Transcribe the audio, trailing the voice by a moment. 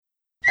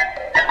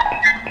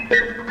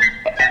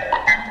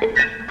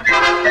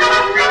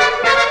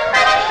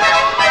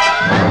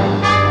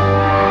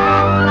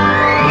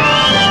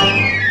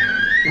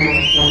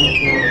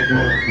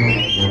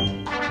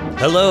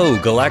Hello,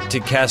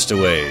 Galactic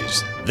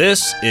Castaways.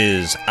 This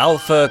is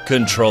Alpha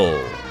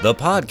Control, the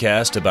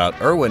podcast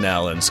about Irwin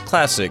Allen's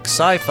classic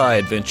sci-fi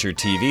adventure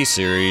TV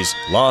series,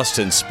 Lost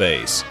in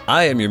Space.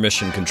 I am your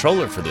mission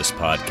controller for this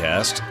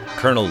podcast,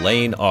 Colonel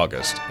Lane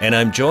August, and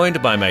I'm joined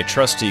by my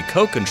trusty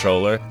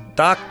co-controller,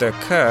 Dr.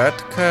 Kurt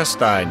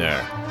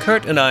Kirsteiner.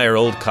 Kurt and I are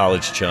old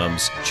college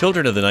chums,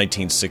 children of the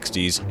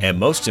 1960s, and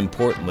most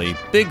importantly,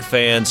 big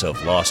fans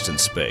of Lost in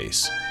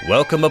Space.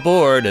 Welcome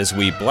aboard as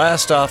we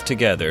blast off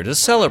together to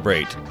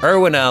celebrate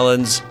Irwin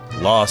Allen's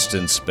Lost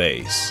in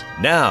Space.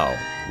 Now,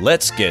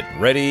 let's get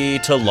ready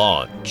to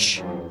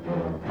launch.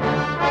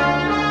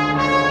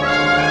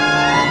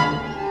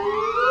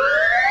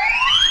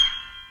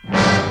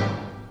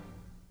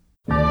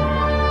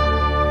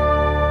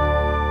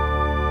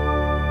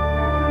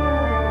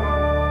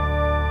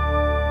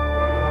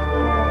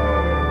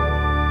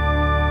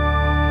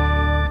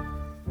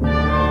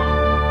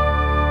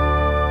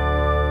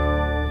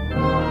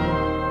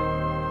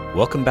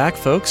 Welcome back,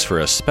 folks, for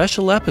a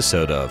special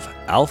episode of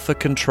Alpha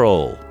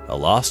Control, a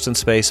Lost in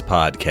Space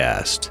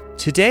podcast.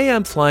 Today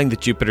I'm flying the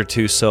Jupiter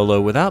 2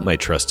 solo without my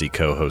trusty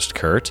co-host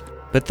Kurt,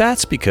 but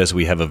that's because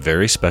we have a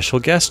very special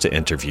guest to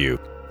interview,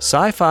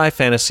 sci-fi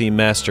fantasy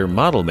master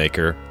model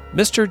maker,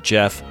 Mr.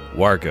 Jeff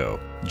Wargo.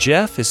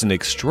 Jeff is an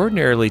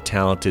extraordinarily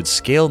talented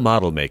scale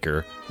model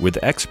maker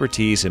with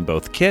expertise in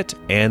both kit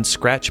and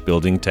scratch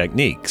building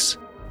techniques.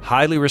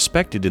 Highly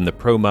respected in the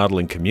pro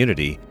modeling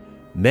community,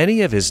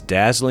 many of his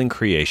dazzling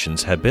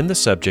creations have been the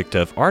subject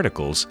of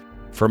articles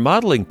for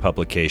modeling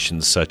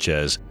publications such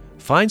as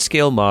Fine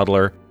Scale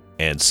Modeler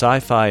and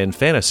Sci-Fi and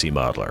Fantasy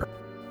Modeler.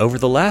 Over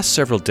the last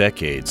several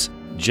decades,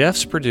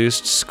 Jeff's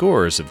produced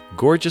scores of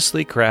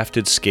gorgeously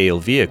crafted scale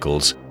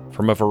vehicles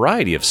from a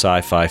variety of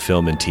sci-fi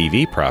film and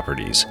TV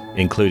properties,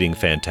 including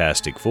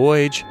Fantastic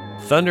Voyage,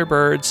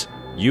 Thunderbirds,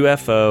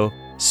 UFO,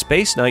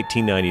 Space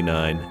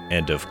 1999,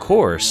 and of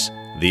course,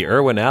 the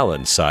Irwin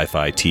Allen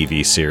sci-fi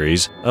TV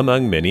series,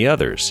 among many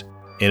others.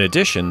 In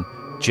addition,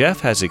 Jeff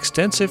has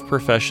extensive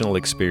professional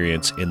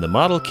experience in the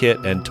model kit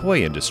and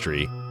toy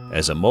industry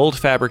as a mold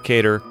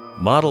fabricator,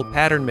 model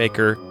pattern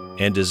maker,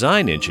 and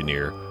design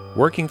engineer,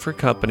 working for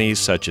companies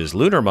such as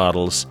Lunar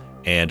Models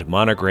and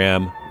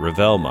Monogram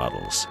Revell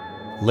Models.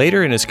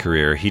 Later in his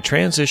career, he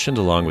transitioned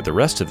along with the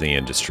rest of the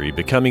industry,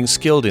 becoming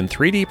skilled in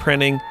 3D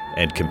printing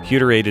and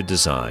computer-aided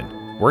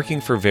design,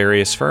 working for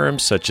various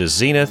firms such as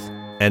Zenith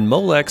and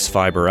Molex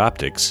Fiber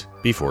Optics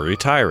before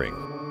retiring.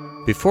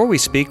 Before we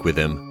speak with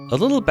him, a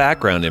little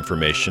background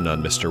information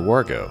on Mr.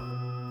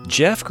 Wargo.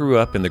 Jeff grew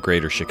up in the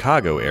greater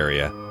Chicago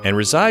area and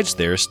resides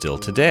there still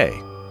today.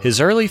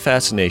 His early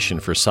fascination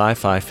for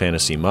sci-fi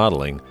fantasy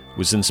modeling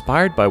was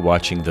inspired by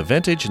watching the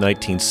vintage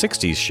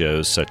 1960s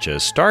shows such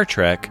as Star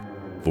Trek,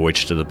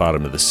 Voyage to the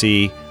Bottom of the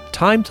Sea,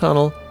 Time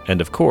Tunnel,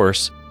 and of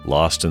course,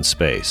 Lost in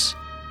Space.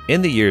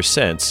 In the years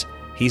since,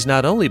 he's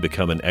not only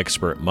become an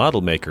expert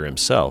model maker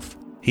himself,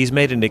 he's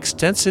made an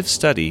extensive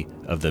study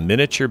of the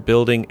miniature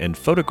building and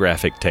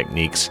photographic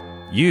techniques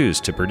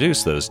used to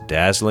produce those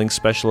dazzling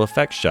special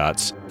effects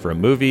shots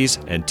from movies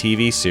and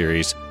TV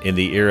series in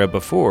the era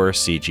before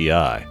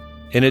CGI.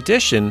 In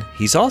addition,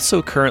 he's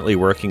also currently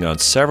working on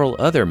several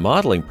other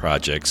modeling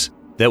projects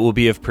that will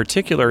be of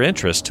particular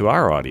interest to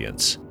our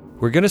audience.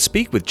 We're going to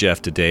speak with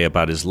Jeff today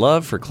about his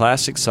love for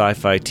classic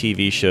sci-fi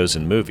TV shows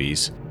and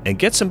movies, and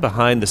get some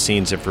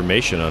behind-the-scenes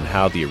information on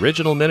how the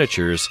original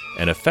miniatures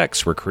and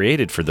effects were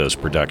created for those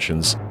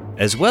productions,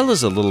 as well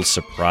as a little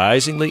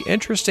surprisingly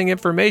interesting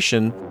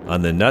information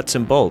on the nuts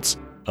and bolts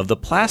of the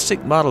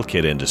plastic model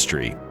kit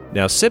industry.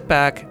 Now sit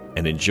back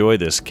and enjoy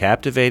this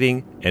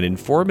captivating and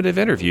informative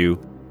interview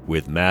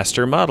with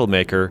master model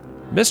maker,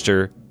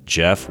 Mr.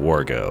 Jeff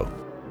Wargo.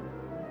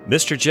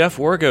 Mr. Jeff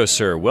Wargo,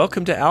 sir,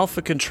 welcome to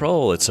Alpha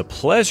Control. It's a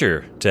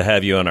pleasure to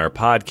have you on our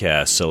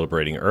podcast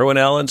celebrating Irwin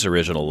Allen's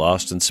original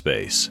Lost in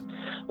Space.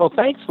 Well,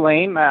 thanks,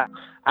 Lane.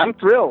 I'm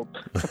thrilled.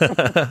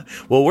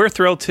 Well, we're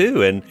thrilled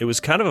too, and it was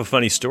kind of a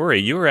funny story.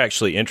 You were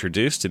actually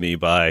introduced to me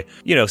by,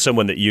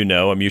 someone that you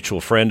know, a mutual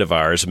friend of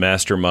ours,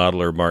 master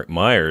modeler Mark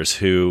Myers,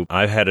 who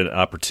I've had an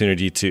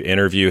opportunity to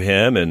interview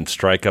him and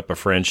strike up a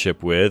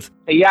friendship with.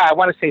 Yeah, I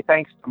want to say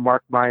thanks to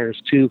Mark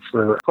Myers, too,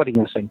 for putting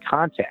us in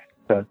contact.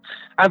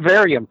 I'm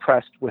very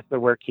impressed with the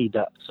work he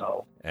does.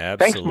 So,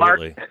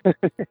 absolutely.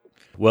 Thanks, Mark.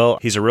 Well,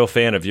 he's a real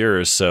fan of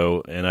yours,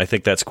 and I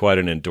think that's quite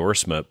an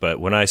endorsement. But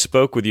when I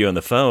spoke with you on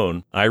the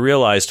phone, I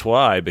realized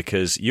why,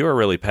 because you are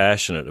really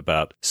passionate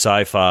about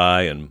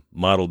sci-fi and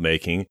model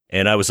making.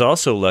 And I was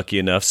also lucky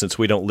enough, since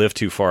we don't live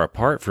too far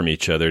apart from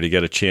each other, to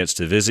get a chance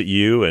to visit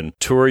you and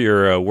tour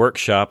your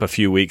workshop a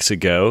few weeks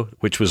ago,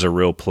 which was a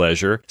real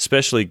pleasure,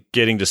 especially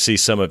getting to see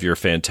some of your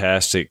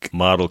fantastic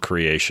model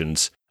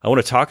creations. I want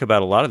to talk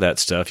about a lot of that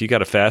stuff. You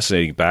got a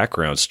fascinating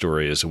background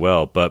story as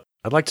well, but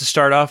I'd like to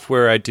start off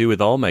where I do with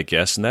all my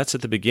guests, and that's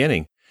at the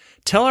beginning.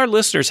 Tell our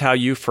listeners how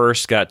you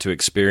first got to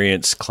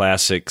experience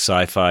classic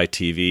sci-fi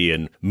TV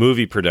and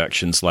movie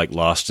productions like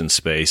Lost in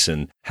Space,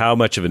 and how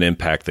much of an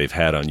impact they've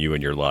had on you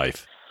and your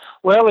life.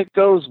 Well, it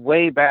goes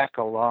way back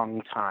a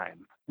long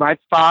time. My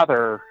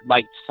father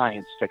liked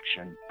science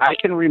fiction. I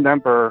can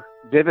remember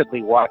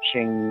vividly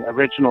watching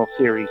original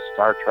series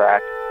Star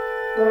Trek.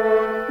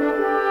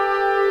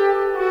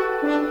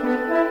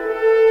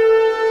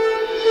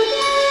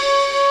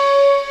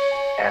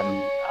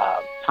 And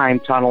Time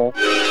Tunnel.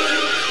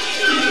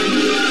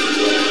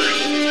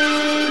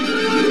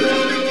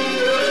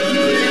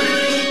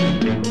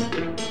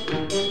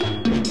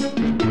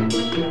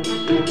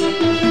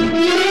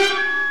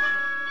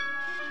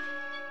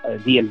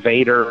 The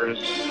Invaders.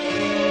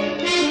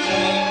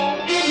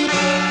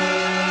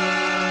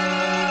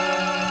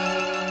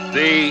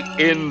 The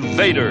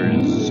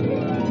Invaders.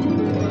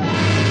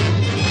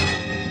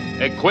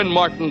 A Quinn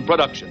Martin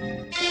production.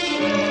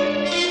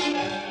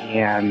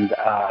 And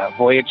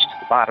Voyage to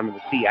the Bottom of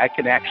the Sea. I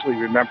can actually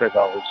remember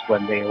those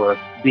when they were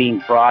being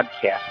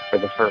broadcast for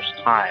the first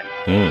time.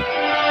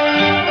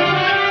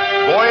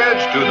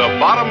 Voyage to the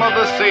Bottom of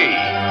the Sea.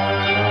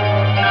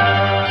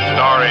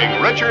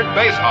 Starring Richard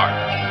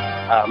Basehart.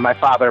 My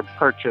father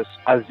purchased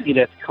a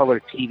Zenith color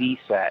TV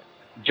set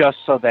just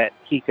so that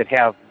he could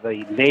have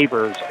the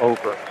neighbors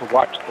over to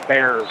watch the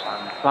Bears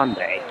on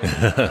Sunday.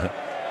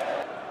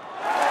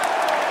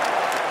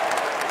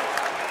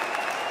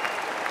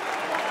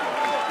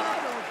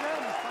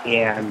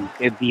 And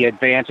the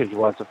advantage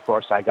was, of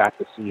course, I got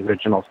to see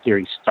original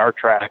series Star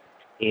Trek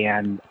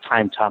and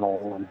Time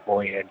Tunnel and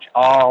Voyage,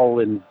 all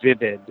in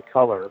vivid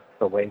color,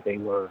 the way they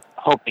were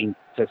hoping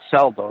to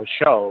sell those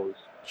shows.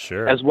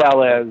 Sure. As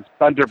well as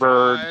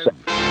Thunderbirds.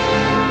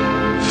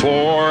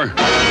 4,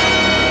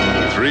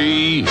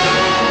 3,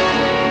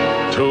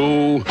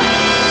 2,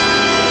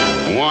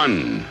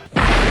 1.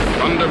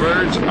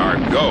 Thunderbirds are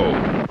go.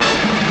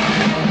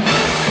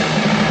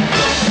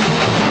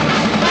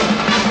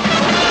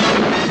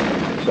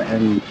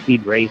 And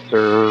Speed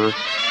Racer.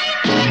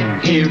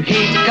 Here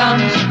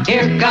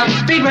comes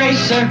Speed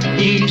Racer.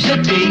 He's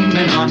a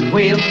demon on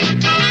wheels.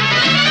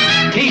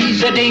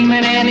 He's a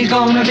demon and he's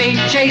gonna be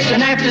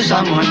chasing after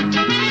someone.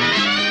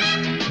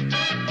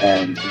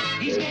 And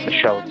the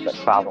shows that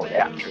followed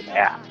after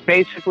that.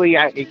 Basically,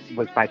 it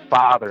was my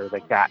father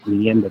that got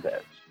me into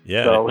this.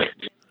 Yeah. So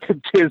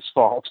it's his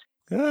fault.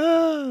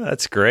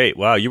 That's great.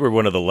 Wow, you were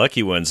one of the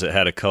lucky ones that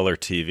had a color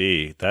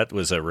TV. That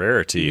was a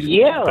rarity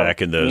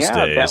back in those days.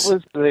 Yeah, that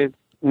was the...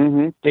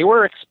 They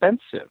were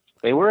expensive.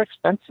 They were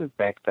expensive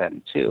back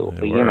then, too.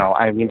 But, you know,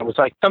 I mean, it was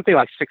like something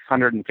like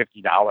 $650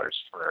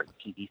 for a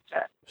TV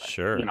set.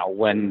 Sure. You know,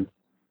 when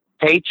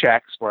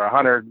paychecks were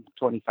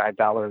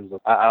 $125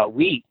 a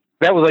week,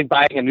 that was like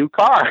buying a new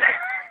car.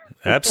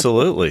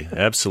 Absolutely.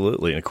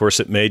 Absolutely. And of course,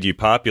 it made you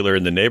popular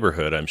in the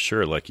neighborhood, I'm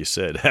sure, like you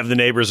said. Have the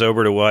neighbors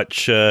over to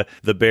watch the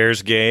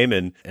Bears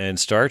game and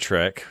Star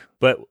Trek.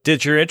 But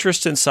did your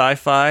interest in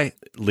sci-fi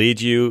lead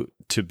you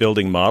to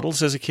building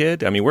models as a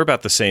kid? I mean, we're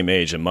about the same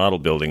age, and model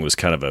building was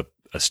kind of a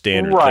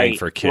standard thing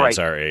for kids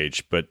our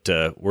age. But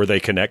were they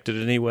connected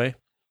in any way?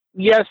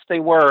 Yes, they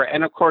were.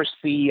 And, of course,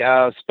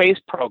 the space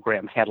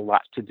program had a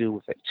lot to do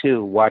with it,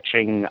 too,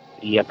 watching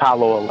the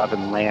Apollo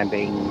 11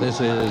 landing.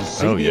 This is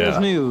CBS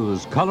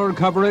News color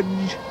coverage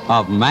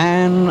of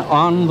Man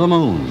on the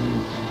Moon.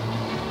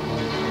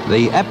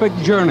 The epic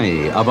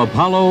journey of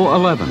Apollo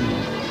 11.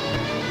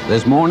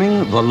 This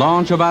morning, the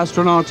launch of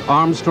astronauts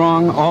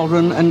Armstrong,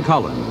 Aldrin, and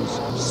Collins.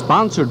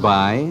 Sponsored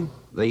by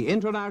the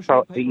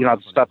International... So, you know,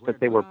 the stuff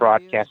that they were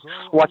broadcast.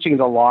 Watching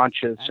the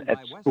launches at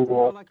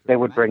school, they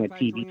would bring a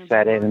TV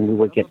set in and we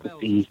would get to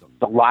see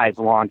the live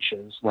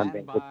launches when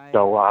they would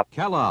go up.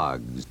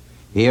 Kellogg's.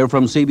 Here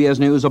from CBS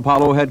News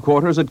Apollo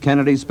headquarters at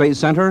Kennedy Space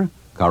Center,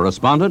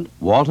 correspondent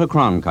Walter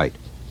Cronkite.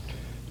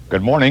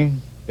 Good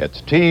morning. It's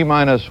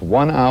T-minus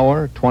 1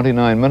 hour,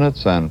 29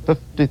 minutes, and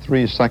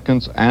 53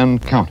 seconds and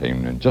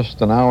counting in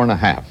just an hour and a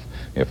half.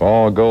 If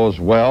all goes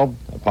well,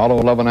 Apollo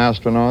 11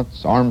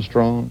 astronauts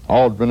Armstrong,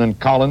 Aldrin, and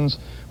Collins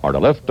are to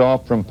lift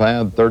off from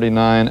Pad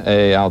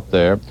 39A out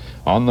there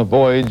on the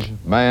voyage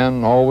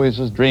man always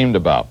has dreamed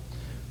about.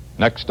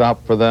 Next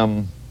stop for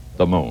them,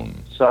 the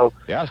moon. So,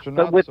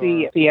 but with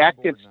the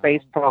active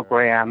space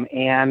program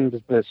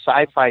and the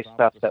sci-fi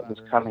stuff that was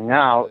coming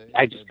out,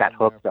 I just got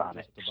hooked on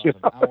it.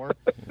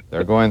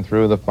 They're going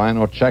through the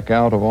final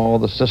checkout of all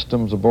the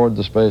systems aboard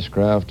the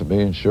spacecraft to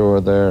be sure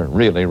they're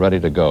really ready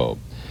to go.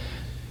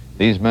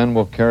 These men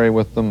will carry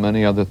with them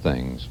many other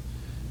things.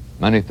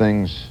 Many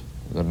things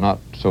that are not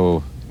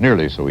so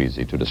nearly so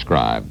easy to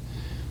describe.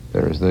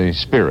 There is the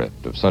spirit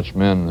of such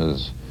men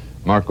as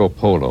Marco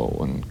Polo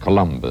and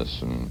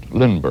Columbus and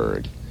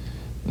Lindbergh,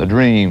 the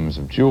dreams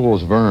of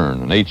Jules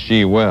Verne and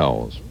H.G.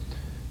 Wells,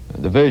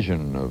 the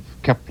vision of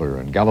Kepler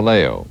and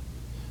Galileo,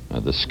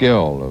 the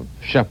skill of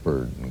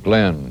Shepard and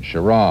Glenn,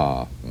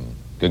 Schirra, and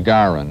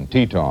Gagarin,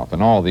 Titov,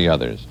 and all the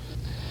others.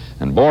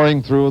 And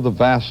boring through the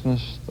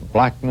vastness, the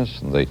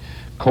blackness, and the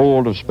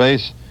cold of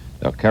space,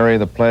 they'll carry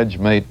the pledge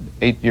made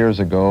 8 years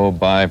ago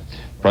by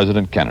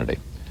President Kennedy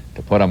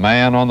to put a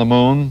man on the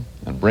moon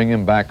and bring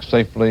him back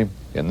safely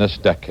in this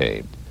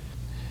decade.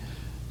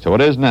 So it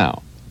is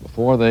now,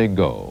 before they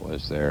go,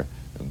 as their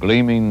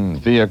gleaming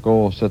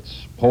vehicle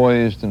sits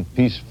poised and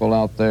peaceful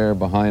out there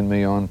behind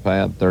me on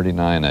Pad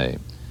 39A,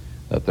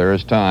 that there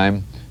is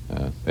time,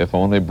 if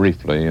only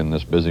briefly in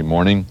this busy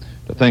morning,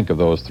 to think of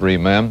those three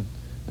men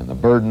and the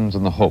burdens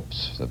and the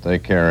hopes that they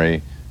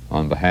carry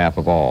on behalf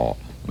of all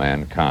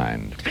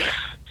mankind.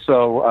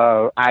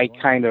 So I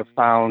kind of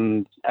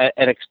found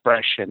an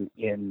expression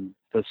in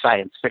the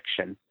science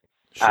fiction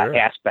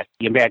aspect,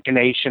 the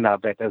imagination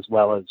of it, as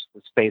well as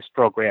the space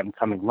program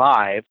coming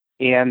live.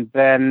 And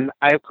then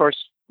I, of course,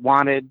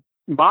 wanted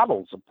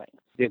models of things.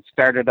 It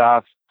started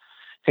off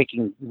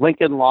taking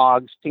Lincoln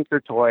Logs, Tinker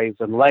Toys,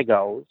 and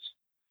Legos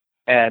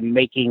and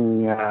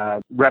making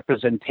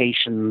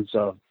representations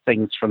of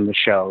things from the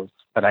shows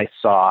that I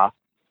saw.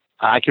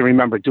 I can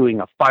remember doing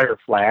a Fire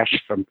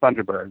Flash from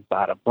Thunderbirds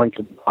out of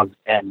Lincoln Logs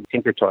and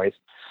Tinker Toys.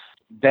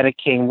 Then it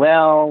came,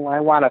 well, I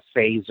want a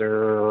phaser,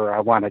 or I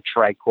want a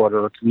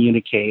tricorder, or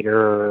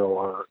communicator,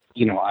 or,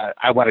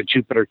 I want a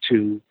Jupiter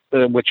 2,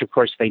 which, of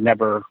course, they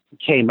never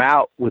came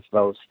out with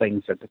those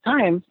things at the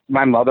time.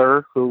 My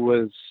mother, who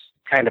was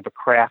kind of a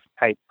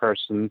craft-type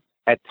person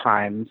at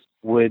times,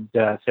 would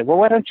say, well,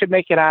 why don't you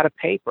make it out of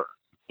paper?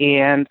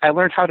 And I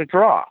learned how to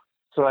draw.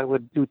 So I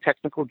would do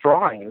technical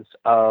drawings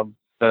of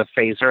the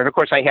phaser. And, of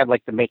course, I had,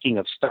 the making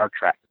of Star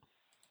Trek.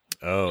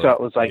 Oh, so it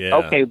was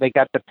okay, they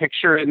got the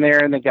picture in there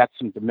and they got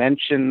some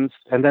dimensions.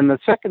 And then the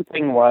second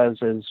thing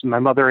is my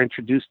mother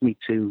introduced me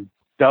to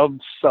Dove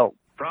soap.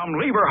 From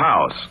Lever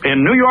House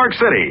in New York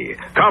City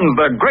comes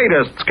the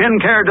greatest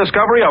skincare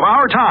discovery of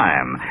our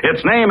time.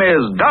 Its name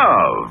is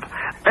Dove.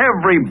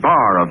 Every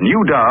bar of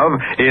new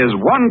Dove is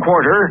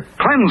 1/4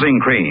 cleansing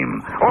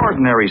cream.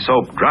 Ordinary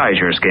soap dries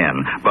your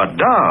skin, but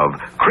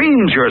Dove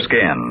creams your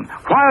skin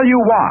while you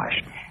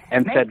wash.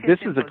 And said, this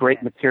is a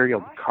great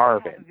material to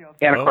carve in.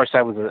 And, of course,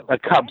 I was a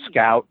Cub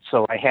Scout,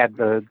 so I had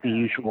the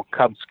usual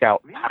Cub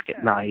Scout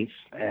pocket knife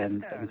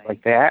and things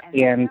like that.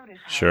 And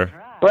sure.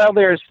 Well,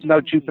 there's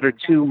no Jupiter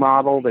 2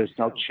 model, there's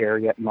no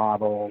Chariot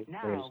model,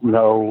 there's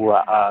no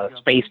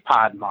Space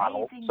Pod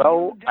model,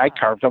 so I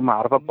carved them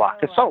out of a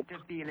block of soap.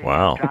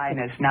 Wow.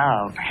 Dryness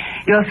now.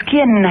 Your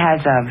skin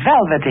has a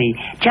velvety,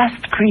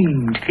 just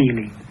creamed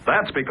feeling.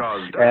 That's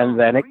because... And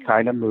then it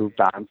kind of moved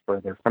on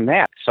further from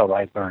that. So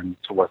I learned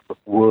to work with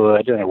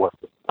wood, and I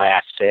worked with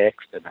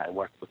plastics, and I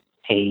worked with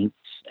paints,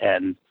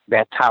 and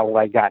that's how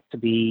I got to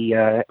be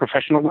a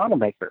professional model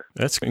maker.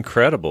 That's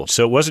incredible.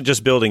 So it wasn't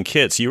just building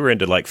kits. You were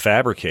into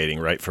fabricating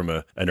right from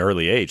an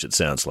early age, it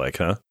sounds like,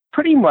 huh?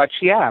 Pretty much,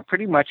 yeah.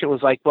 Pretty much it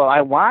was well,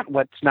 I want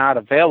what's not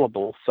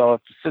available. So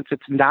since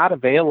it's not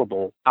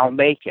available, I'll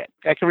make it.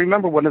 I can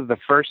remember one of the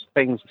first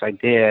things I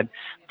did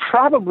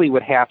probably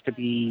would have to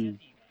be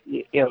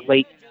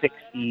late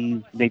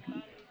 60s, maybe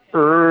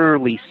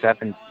early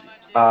 70s.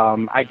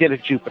 I did a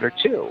Jupiter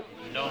 2.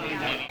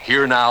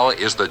 Here now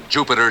is the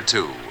Jupiter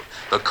 2,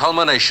 the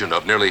culmination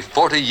of nearly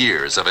 40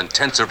 years of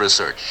intensive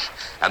research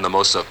and the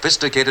most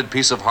sophisticated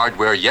piece of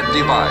hardware yet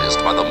devised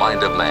by the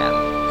mind of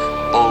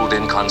man. Bold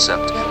in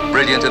concept,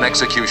 brilliant in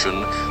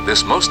execution,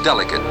 this most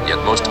delicate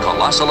yet most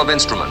colossal of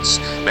instruments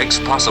makes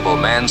possible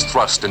man's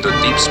thrust into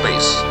deep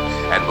space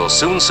and will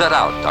soon set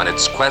out on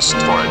its quest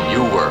for a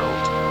new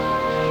world.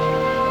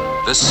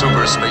 This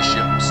super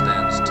spaceship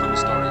stands 2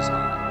 stories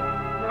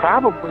high.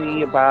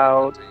 Probably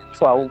about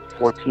 12,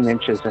 14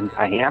 inches in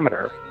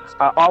diameter,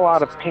 all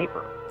out of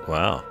paper.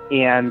 Wow.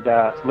 And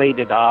laid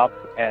it up,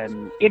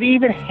 and it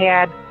even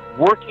had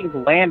working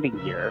landing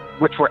gear,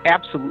 which were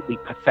absolutely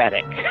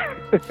pathetic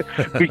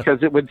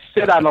because it would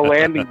sit on a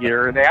landing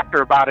gear, and after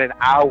about an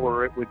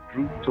hour, it would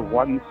droop to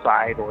one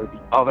side or the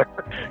other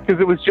because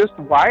it was just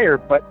wire.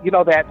 But,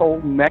 that whole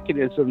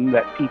mechanism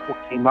that people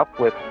came up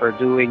with for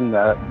doing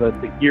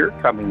the gear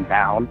coming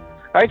down,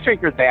 I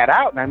figured that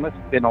out, and I must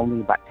have been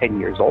only about 10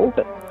 years old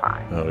at the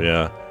time. Oh,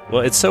 yeah.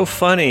 Well, it's so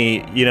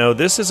funny.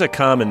 This is a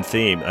common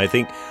theme. I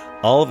think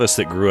all of us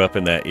that grew up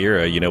in that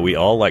era, we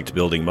all liked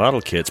building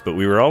model kits, but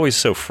we were always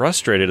so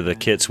frustrated at the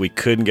kits we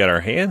couldn't get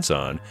our hands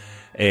on.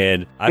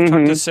 And I've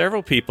talked to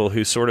several people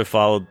who sort of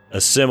followed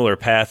a similar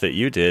path that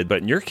you did,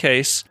 but in your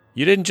case,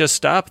 you didn't just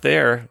stop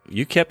there.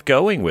 You kept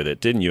going with it,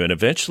 didn't you? And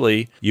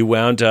eventually, you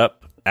wound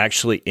up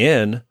actually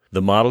in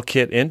the model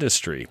kit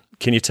industry.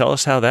 Can you tell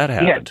us how that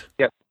happened?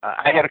 Yeah.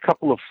 I had a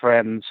couple of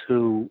friends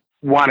who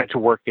wanted to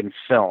work in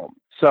film.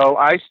 So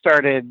I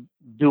started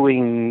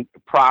doing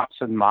props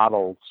and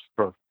models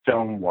for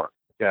film work,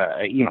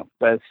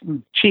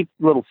 cheap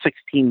little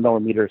 16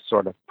 millimeter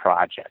sort of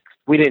projects.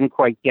 We didn't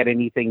quite get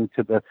anything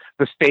to the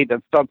state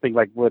of something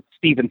like what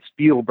Steven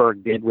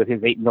Spielberg did with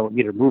his 8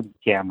 millimeter movie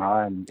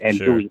camera and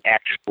Sure. doing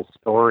actual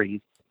stories.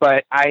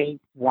 But I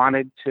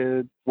wanted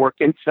to work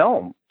in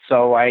film.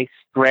 So I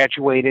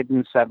graduated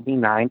in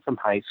 79 from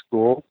high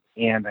school,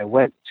 and I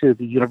went to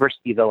the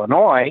University of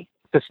Illinois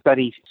to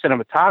study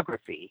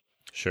cinematography.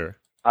 Sure.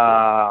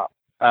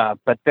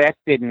 But that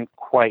didn't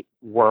quite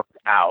work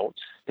out.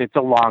 It's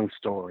a long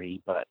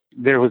story, but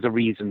there was a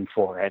reason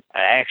for it.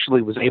 I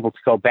actually was able to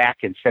go back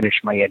and finish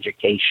my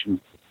education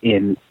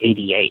in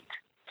 88.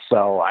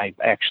 So I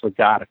actually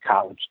got a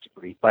college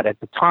degree. But at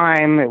the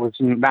time, it was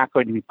not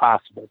going to be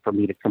possible for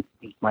me to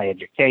complete my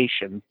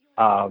education.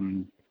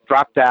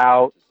 Dropped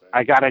out.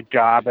 I got a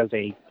job as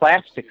a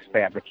plastics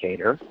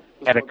fabricator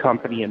at a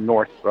company in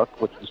Northbrook,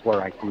 which is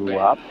where I grew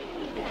up.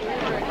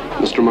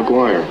 Mr.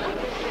 McGuire.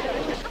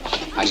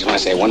 I just want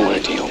to say one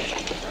word to you.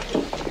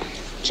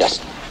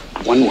 Just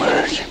one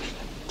word.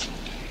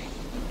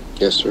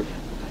 Yes, sir.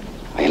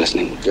 Are you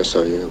listening? Yes, I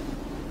am.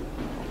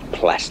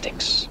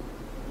 Plastics.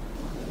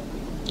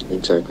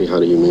 Exactly how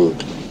do you mean?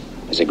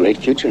 There's a great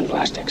future in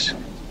plastics.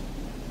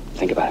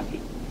 Think about it.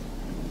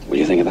 Will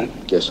you think about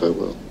it? Yes, I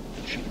will.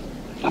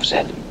 Enough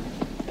said.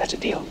 That's a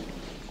deal.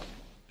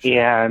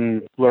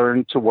 And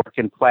learned to work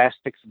in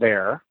plastics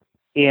there.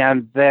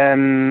 And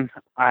then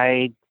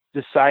I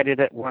decided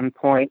at one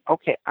point,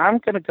 okay, I'm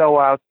going to go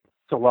out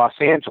to Los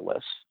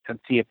Angeles and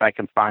see if I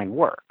can find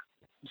work.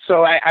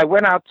 So I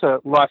went out to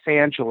Los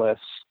Angeles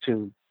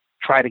to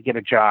try to get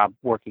a job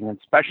working in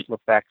special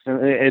effects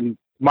and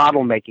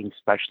model making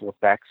special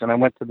effects. And I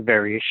went to the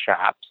various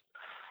shops.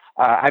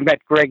 I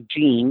met Greg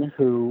Jean,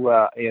 who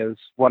is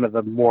one of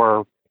the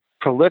more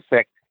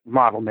prolific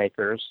model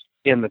makers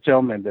in the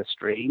film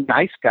industry.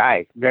 Nice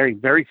guy, very,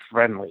 very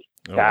friendly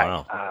guy.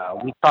 Oh,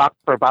 wow. We talked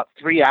for about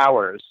 3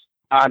 hours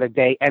on a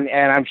day, and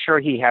I'm sure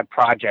he had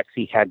projects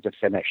he had to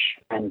finish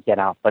and get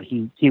out, but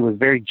he was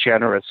very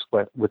generous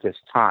with his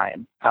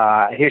time.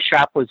 His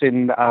shop was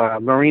in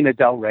Marina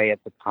Del Rey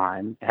at the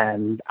time,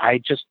 and I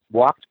just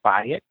walked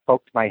by it,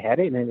 poked my head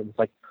in, and it was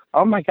like,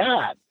 oh my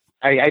God,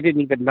 I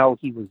didn't even know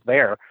he was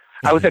there.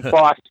 I was at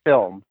Boss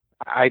Film.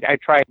 I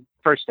tried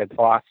first at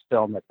Boss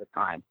Film at the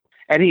time,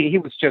 and he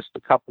was just a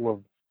couple of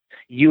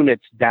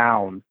units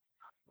down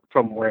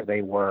from where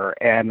they were,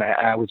 and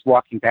I was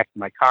walking back to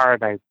my car,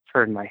 and I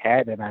turned my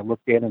head and I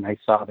looked in and I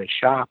saw the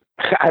shop.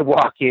 I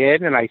walk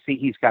in and I see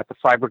he's got the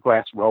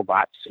fiberglass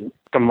robot suit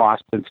from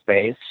Lost in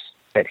Space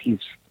that he's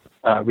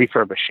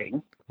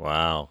refurbishing.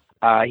 Wow.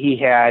 He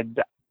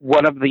had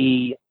one of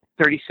the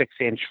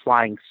 36-inch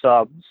flying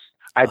subs.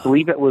 I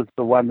believe it was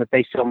the one that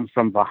they filmed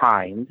from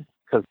behind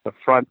because the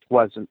front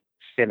wasn't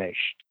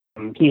finished.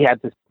 He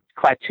had the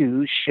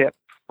Klaatu ship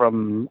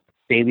from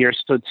Failure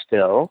Stood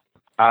Still.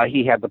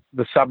 He had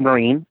the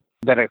submarine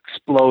that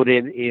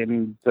exploded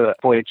in the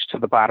Voyage to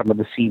the Bottom of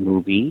the Sea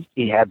movie.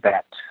 He had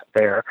that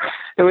there.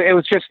 It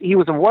was just, he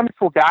was a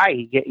wonderful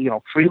guy. He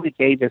freely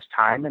gave his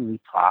time, and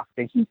we talked,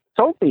 and he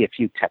told me a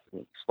few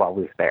techniques while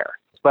we were there.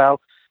 Well,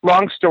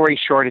 long story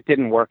short, it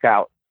didn't work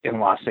out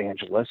in Los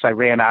Angeles. I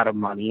ran out of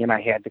money, and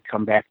I had to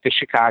come back to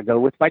Chicago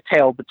with my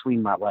tail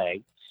between my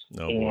legs.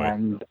 Oh, boy.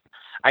 And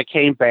I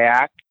came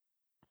back.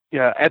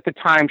 At the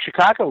time,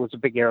 Chicago was a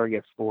big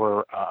area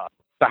for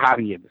the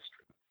hobby industry.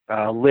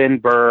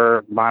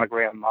 Lindbergh,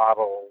 Monogram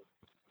Model,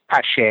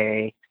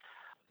 Pache,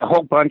 a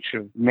whole bunch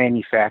of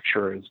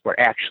manufacturers were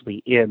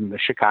actually in the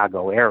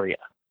Chicago area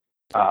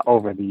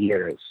over the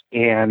years.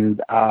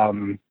 And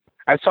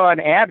I saw an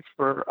ad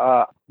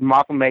for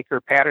model maker,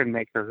 pattern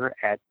maker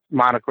at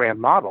Monogram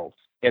Models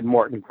in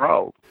Morton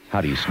Grove.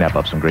 How do you snap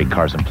up some great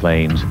cars and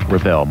planes?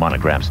 Revell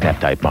Monogram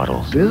Snap-Type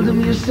models. Build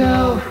them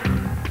yourself.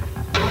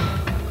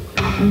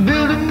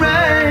 Build them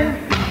right.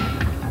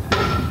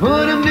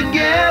 Put them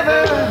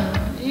together.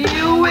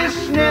 You with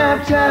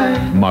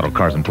Snap-Type. Model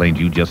cars and planes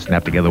you just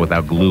snap together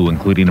without glue,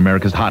 including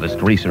America's hottest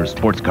racers,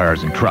 sports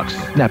cars, and trucks.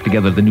 Snap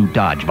together the new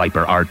Dodge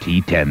Viper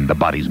RT10. The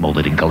body's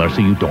molded in color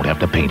so you don't have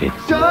to paint it.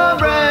 So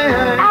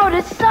bright. Out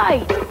of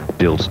sight.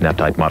 Build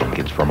Snap-Type model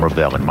kits from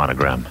Revell and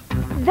Monogram.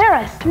 They're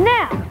a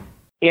snap.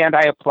 And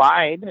I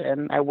applied,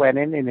 and I went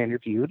in and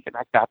interviewed, and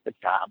I got the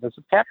job as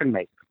a pattern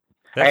maker.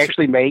 I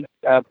actually made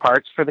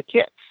parts for the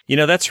kits.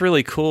 That's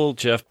really cool,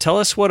 Jeff. Tell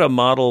us what a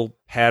model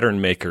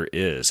pattern maker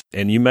is,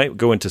 and you might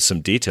go into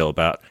some detail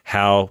about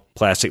how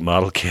plastic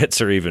model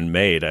kits are even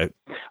made.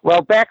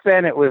 Well, back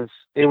then it was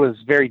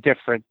very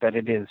different than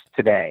it is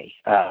today.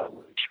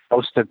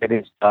 Most of it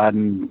is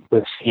done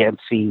with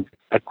CNC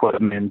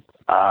equipment,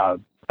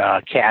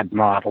 CAD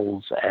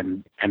models,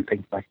 and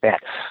things like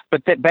that.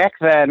 But back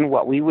then,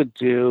 what we would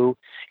do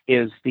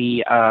is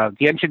the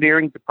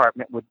engineering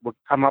department would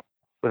come up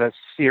with a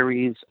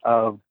series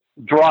of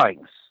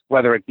drawings,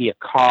 whether it be a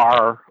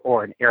car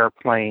or an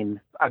airplane.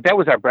 That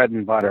was our bread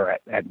and butter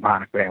at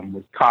Monogram,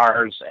 with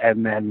cars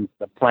and then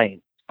the plane.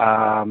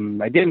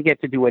 I didn't get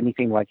to do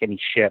anything like any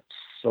ships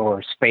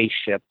or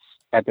spaceships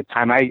at the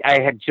time. I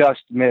had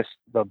just missed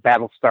the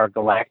Battlestar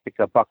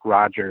Galactica Buck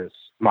Rogers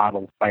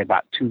model by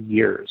about 2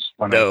 years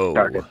when I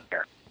started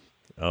there.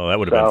 Oh, that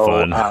would have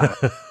been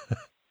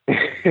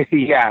fun.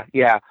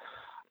 Yeah.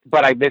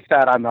 But I missed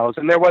out on those,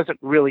 and there wasn't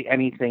really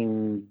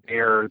anything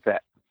there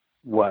that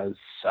was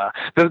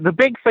the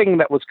big thing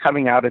that was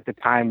coming out at the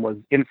time was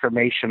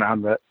information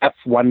on the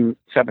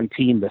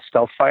F-117, the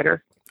stealth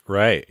fighter.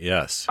 Right.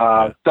 Yes.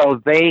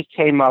 So they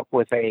came up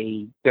with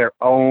their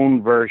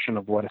own version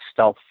of what a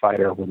stealth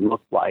fighter would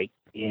look like,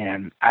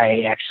 and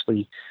I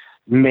actually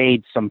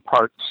made some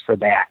parts for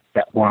that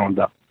wound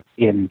up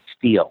in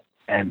steel.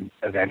 And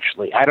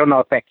eventually, I don't know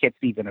if that kit's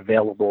even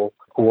available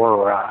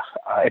or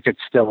if it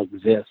still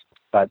exists.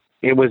 But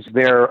it was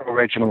their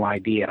original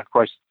idea. And, of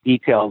course,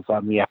 details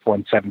on the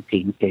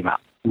F-117 came out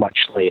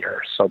much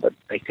later so that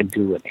they could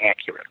do an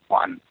accurate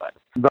one. But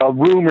the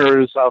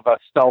rumors of a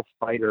stealth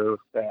fighter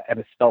and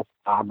a stealth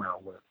bomber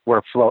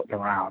were floating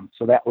around.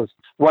 So that was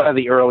one of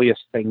the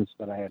earliest things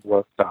that I had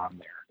worked on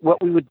there.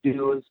 what we would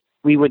do is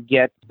we would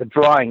get the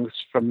drawings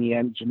from the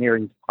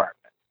engineering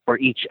department for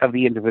each of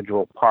the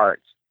individual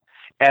parts.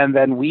 And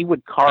then we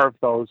would carve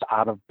those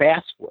out of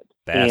basswood.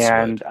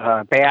 And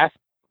bass,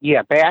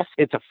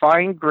 it's a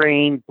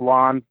fine-grained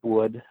blonde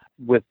wood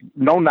with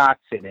no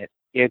knots in it.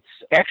 It's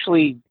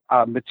actually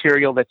a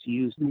material that's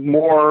used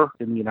more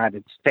in the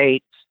United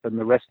States than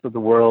the rest of the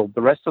world.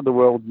 The rest of the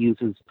world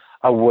uses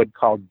a wood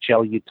called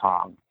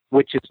jelutong,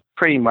 which is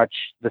pretty much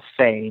the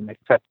same,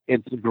 except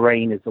its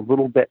grain is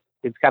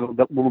it's got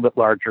a little bit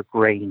larger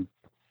grain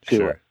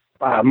to it.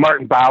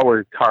 Martin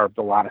Bauer carved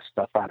a lot of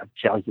stuff out of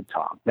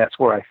jelutong. That's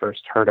where I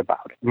first heard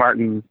about it.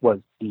 Martin was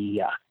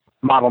the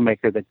model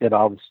maker that did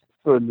all this,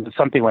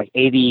 something like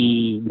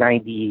 80,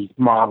 90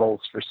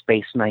 models for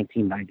Space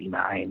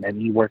 1999,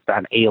 and he worked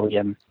on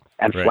Alien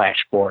and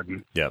Flash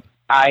Gordon. Yep.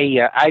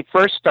 I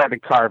first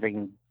started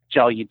carving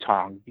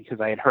jelutong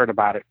because I had heard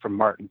about it from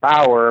Martin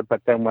Bauer,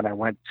 but then when I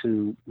went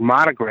to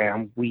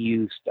Monogram, we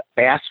used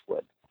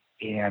basswood.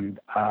 And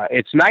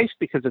it's nice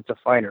because it's a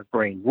finer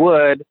grain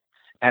wood,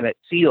 and it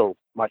seals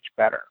much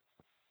better.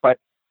 But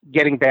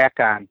getting back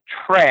on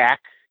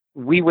track,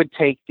 we would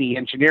take the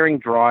engineering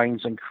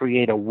drawings and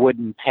create a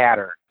wooden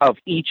pattern of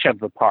each of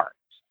the parts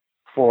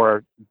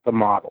for the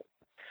model.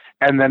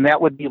 And then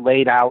that would be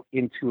laid out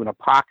into an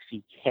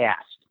epoxy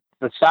cast.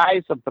 The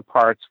size of the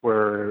parts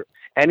were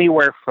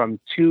anywhere from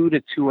 2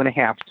 to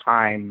 2.5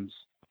 times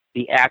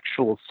the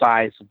actual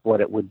size of what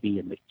it would be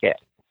in the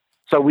kit.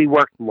 So we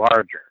worked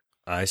larger.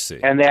 I see.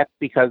 And that's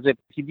because if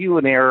you do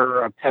an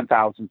error of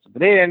 10,000ths of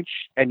an inch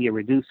and you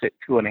reduce it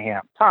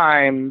 2.5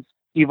 times,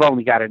 you've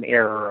only got an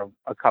error of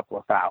a couple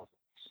of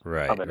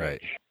thousandths of an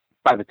inch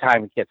by the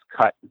time it gets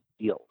cut and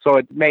sealed. So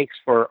it makes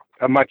for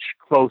a much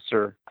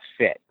closer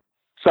fit.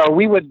 So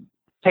we would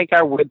take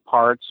our wood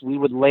parts, we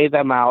would lay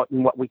them out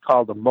in what we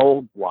call the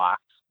mold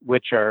blocks,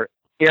 which are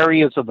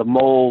areas of the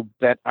mold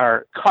that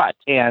are cut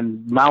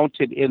and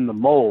mounted in the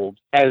mold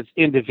as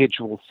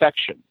individual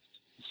sections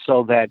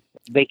so that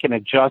they can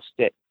adjust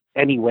it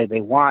any way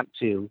they want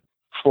to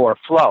for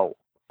flow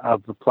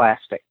of the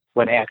plastic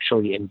when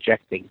actually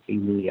injecting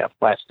the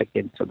plastic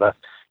into the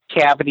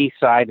cavity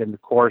side and the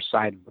core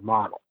side of the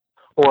model,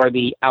 or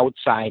the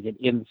outside and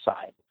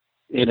inside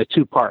in a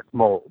 2-part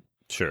mold.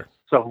 Sure.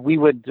 So we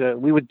would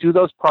do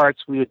those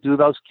parts, we would do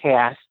those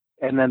casts,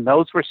 and then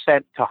those were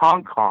sent to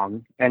Hong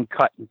Kong and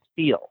cut in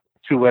steel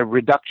through a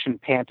reduction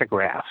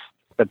pantograph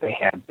that they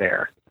had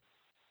there.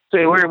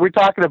 So we're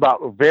talking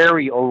about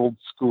very old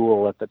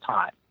school at the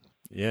time.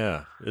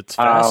 Yeah, it's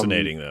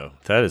fascinating, though.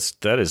 That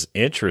is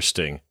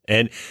interesting.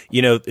 And,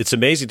 it's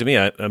amazing to me.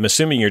 I'm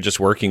assuming you're just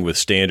working with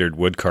standard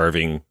wood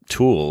carving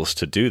tools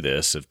to do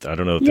this. I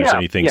don't know if there's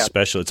anything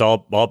special. It's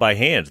all by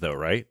hand, though,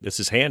 right? This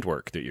is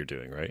handwork that you're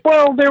doing, right?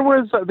 Well, there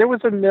was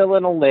a mill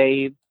and a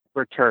lathe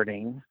for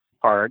turning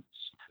parts.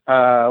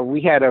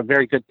 We had a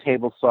very good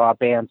table saw,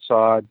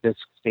 bandsaw, disc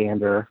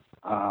sander.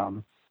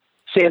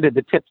 Sanded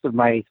the tips of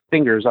my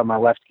fingers on my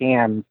left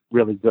hand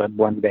really good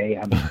one day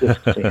on the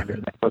disc sander.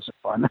 That was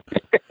fun.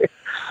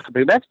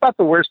 But that's about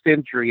the worst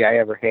injury I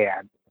ever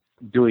had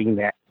doing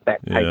that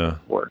type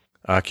of work.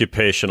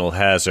 Occupational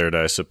hazard,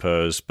 I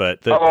suppose.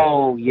 But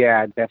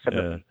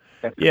definitely.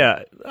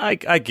 Yeah, I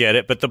get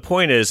it. But the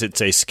point is,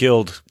 it's a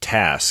skilled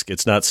task.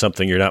 It's not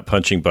something you're not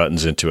punching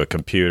buttons into a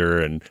computer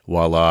and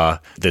voila,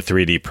 the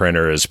 3D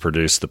printer has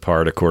produced the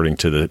part according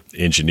to the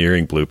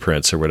engineering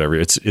blueprints or whatever.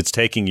 It's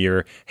taking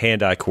your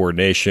hand-eye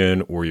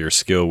coordination or your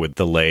skill with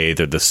the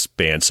lathe or the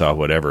bandsaw,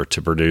 whatever,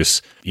 to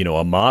produce,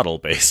 a model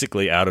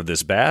basically out of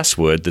this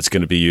basswood that's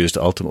going to be used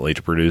ultimately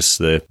to produce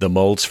the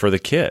molds for the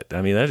kit.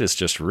 I mean, that is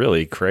just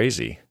really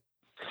crazy.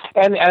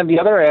 And the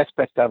other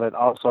aspect of it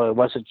also, it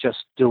wasn't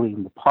just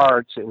doing the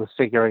parts, it was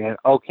figuring out,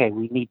 okay,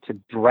 we need to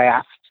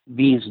draft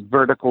these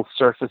vertical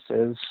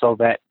surfaces so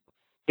that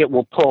it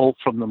will pull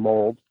from the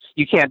mold.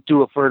 You can't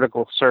do a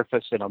vertical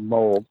surface in a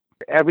mold.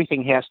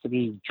 Everything has to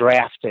be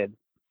drafted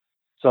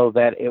so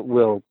that it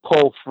will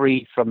pull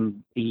free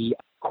from the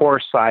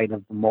core side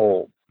of the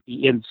mold,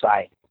 the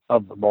inside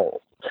of the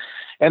mold.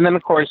 And then,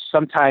 of course,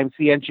 sometimes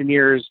the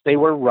engineers, they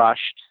were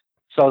rushed.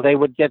 So they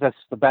would get us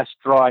the best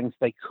drawings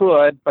they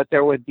could, but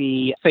there would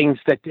be things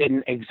that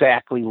didn't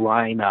exactly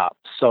line up.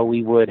 So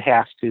we would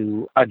have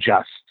to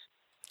adjust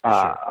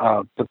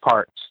the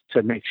parts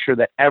to make sure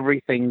that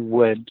everything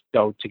would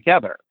go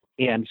together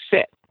and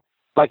fit.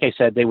 Like I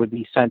said, they would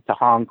be sent to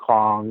Hong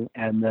Kong,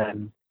 and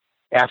then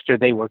after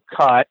they were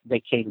cut, they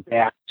came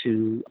back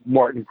to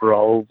Morton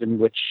Grove, in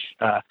which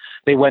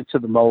they went to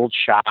the mold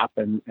shop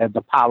and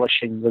the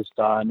polishing was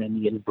done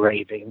and the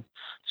engraving.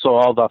 So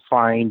all the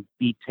fine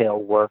detail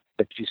work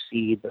that you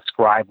see, the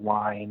scribe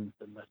lines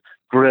and the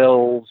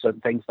grills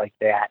and things like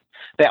that,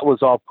 that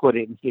was all put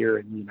in here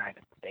in the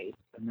United States.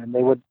 And then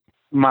they would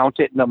mount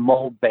it in a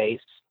mold base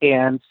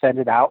and send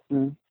it out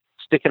and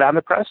stick it on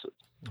the presses.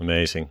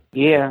 Amazing.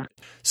 Yeah.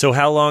 So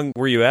how long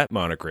were you at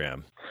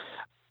Monogram?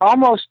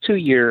 Almost 2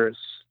 years.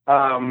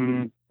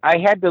 I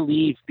had to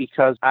leave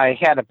because I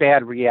had a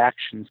bad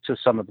reaction to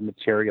some of the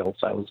materials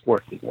I was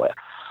working with.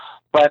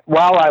 But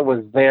while I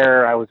was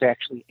there, I was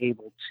actually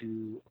able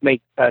to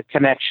make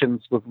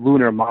connections with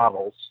Lunar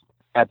Models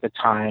at the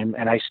time,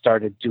 and I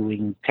started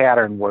doing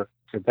pattern work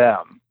for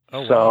them.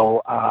 Oh,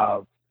 so,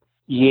 wow.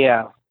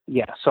 yeah.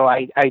 So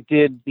I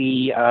did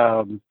the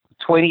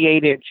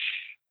 28-inch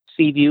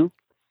Sea-View,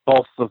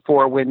 both the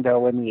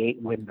 4-window and the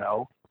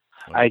 8-window.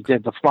 Okay. I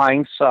did the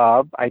Flying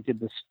Sub. I did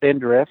the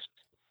Spindrift.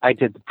 I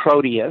did the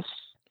Proteus.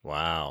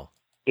 Wow.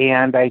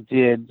 And I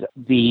did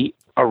the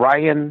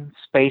Orion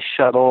Space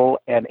Shuttle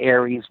and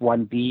Ares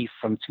 1B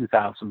from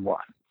 2001.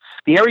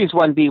 The Ares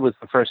 1B was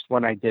the first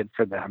one I did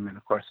for them. And,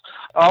 of course,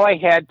 all I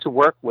had to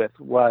work with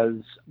was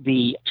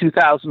the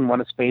 2001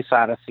 A Space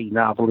Odyssey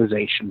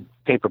novelization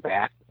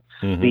paperback,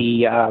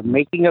 the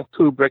Making of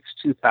Kubrick's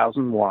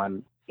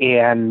 2001,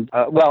 and,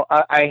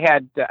 I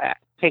had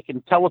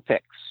taken telepics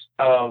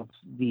of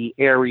the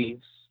Ares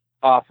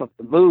off of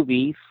the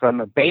movie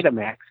from a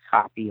Betamax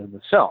copy of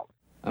the film.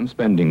 I'm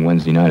spending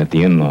Wednesday night at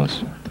the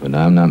in-laws, but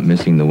I'm not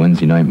missing the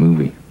Wednesday night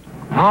movie.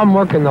 I'm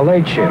working the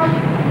late shift,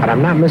 but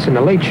I'm not missing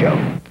the late show.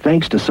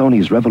 Thanks to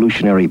Sony's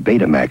revolutionary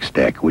Betamax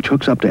deck, which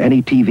hooks up to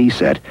any TV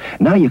set,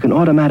 now you can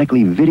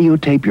automatically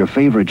videotape your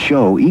favorite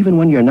show even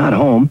when you're not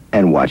home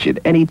and watch it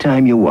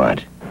anytime you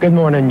want. Good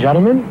morning,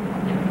 gentlemen.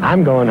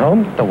 I'm going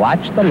home to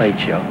watch the late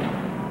show.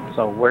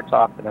 So we're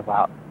talking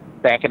about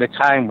back at a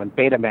time when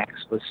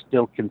Betamax was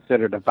still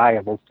considered a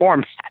viable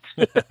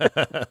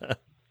format.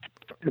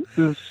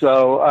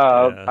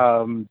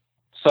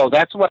 So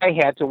that's what I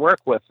had to work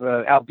with,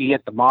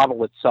 albeit the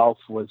model itself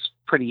was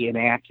pretty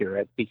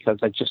inaccurate because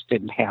I just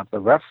didn't have the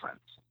reference.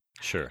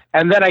 Sure.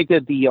 And then I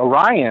did the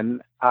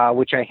Orion,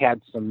 which I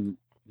had some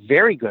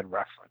very good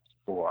reference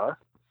for,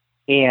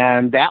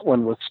 and that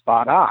one was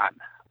spot on.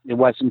 It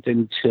wasn't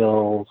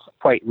until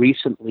quite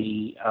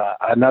recently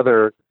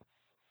another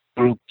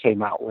group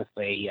came out with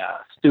a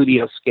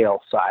studio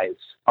scale size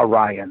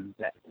Orion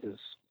that is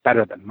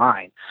better than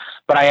mine.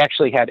 But I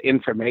actually had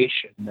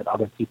information that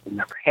other people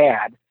never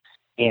had,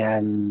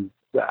 and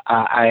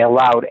I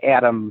allowed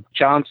Adam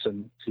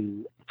Johnson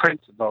to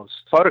print those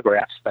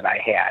photographs that I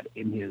had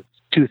in his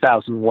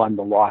 2001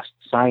 The Lost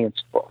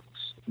Science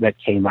books that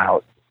came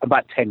out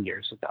about 10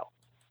 years ago.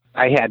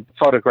 I had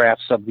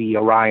photographs of the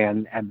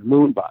Orion and the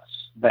Moon Bus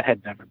that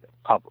had never been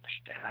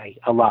published, and I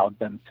allowed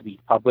them to be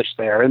published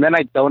there. And then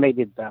I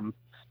donated them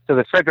to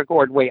the Frederick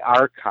Ordway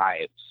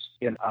Archives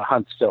in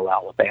Huntsville,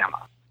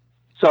 Alabama.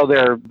 So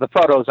the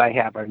photos I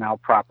have are now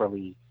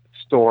properly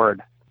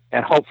stored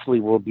and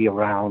hopefully will be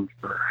around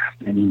for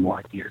many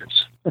more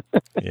years.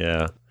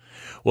 Yeah.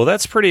 Well,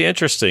 that's pretty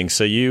interesting.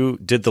 So you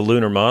did the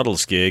Lunar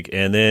Models gig,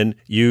 and then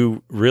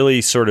you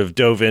really sort of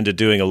dove into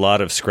doing a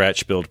lot of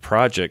scratch build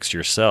projects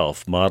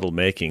yourself, model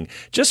making.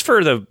 Just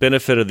for the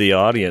benefit of the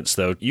audience,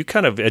 though, you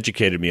kind of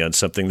educated me on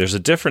something. There's a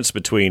difference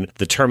between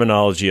the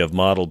terminology of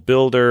model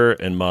builder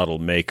and model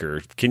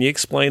maker. Can you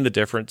explain the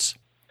difference?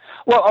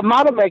 Well, a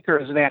model maker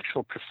is an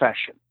actual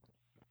profession.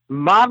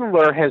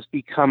 Modeler has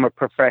become a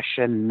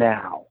profession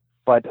now,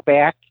 but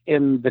back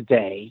in the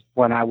day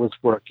when I was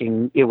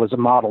working, it was a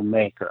model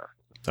maker.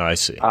 I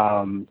see.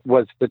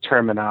 Was the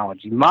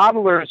terminology.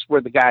 Modelers were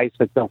the guys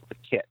that built the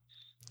kits.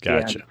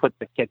 Gotcha. And put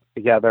the kits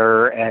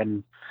together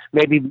and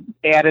maybe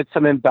added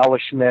some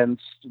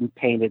embellishments and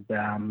painted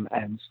them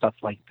and stuff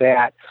like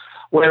that.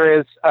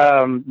 Whereas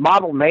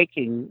model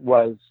making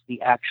was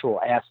the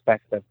actual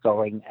aspect of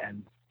going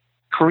and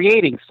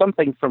creating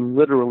something from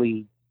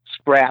literally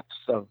scraps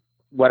of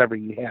whatever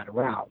you had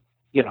around.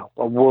 You know,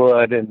 a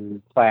wood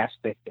and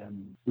plastic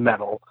and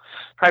metal.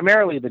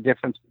 Primarily the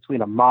difference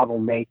between a model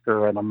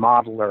maker and a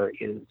modeler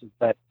is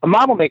that a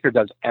model maker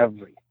does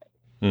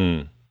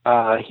everything.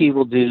 He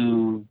will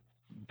do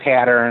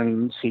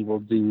patterns, he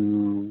will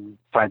do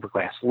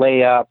fiberglass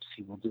layups,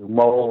 he will do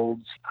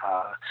molds,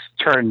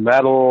 turn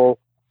metal,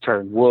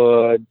 turn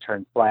wood,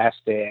 turn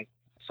plastic,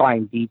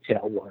 fine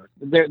detail work.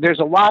 There's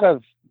a lot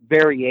of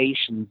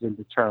variations in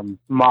the term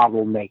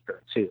model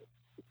maker too.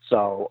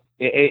 So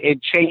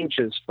it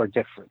changes for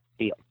different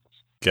fields.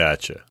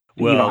 Gotcha.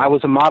 Well, you know, I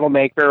was a model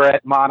maker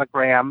at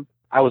Monogram.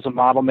 I was a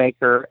model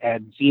maker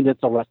at Zenith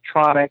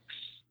Electronics.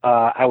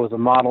 I was a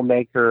model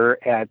maker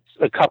at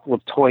a couple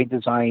of toy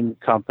design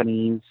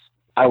companies.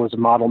 I was a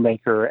model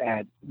maker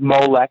at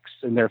Molex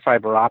in their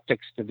fiber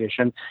optics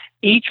division.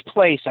 Each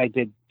place I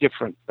did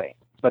different things.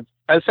 But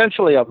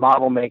essentially a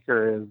model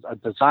maker is a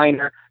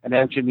designer, an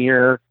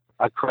engineer,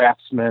 a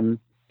craftsman,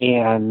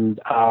 and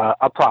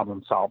a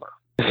problem solver.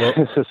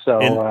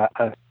 Well,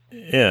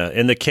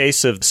 in the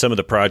case of some of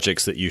the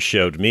projects that you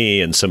showed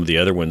me and some of the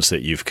other ones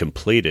that you've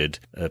completed,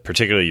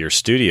 particularly your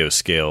studio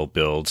scale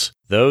builds,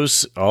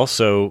 those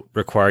also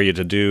require you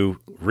to do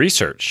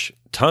research,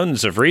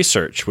 tons of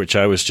research, which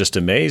I was just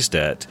amazed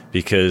at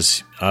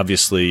because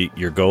obviously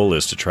your goal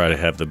is to try to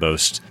have the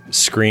most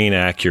screen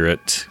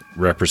accurate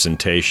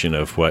representation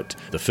of what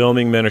the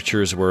filming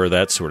miniatures were,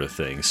 that sort of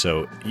thing.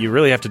 So you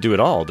really have to do it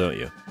all, don't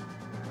you?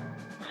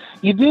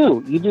 You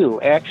do.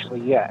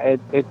 Actually, yeah,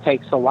 it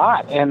takes a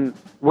lot. And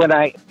when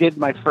I did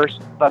my first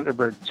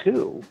Thunderbird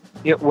 2,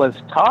 it was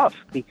tough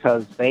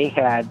because they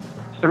had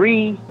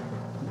 3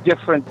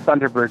 different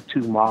Thunderbird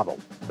 2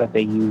 models that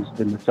they used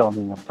in the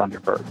filming of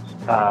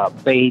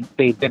Thunderbirds.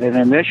 They did an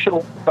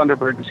initial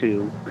Thunderbird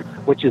 2,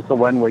 which is the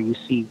one where you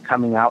see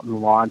coming out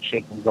and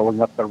launching and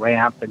going up the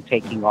ramp and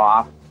taking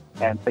off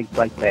and things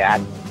like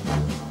that.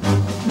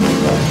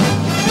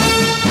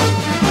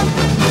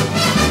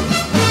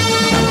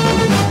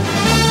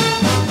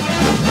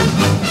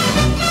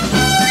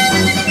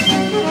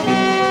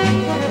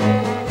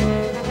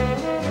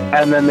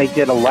 And then they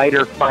did a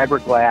lighter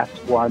fiberglass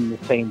one, the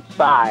same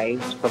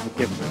size, from a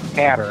different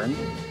pattern.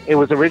 It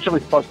was originally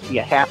supposed to be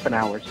a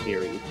half-an-hour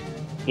series.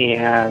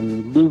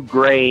 And Lou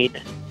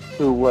Grade,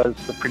 who was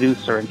the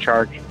producer in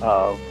charge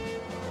of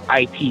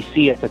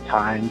ITC at the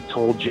time,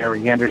 told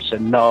Jerry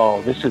Anderson,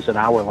 no, this is an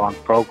hour-long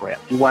program.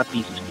 We want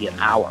these to be an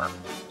hour.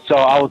 So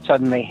all of a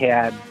sudden they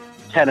had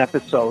 10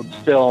 episodes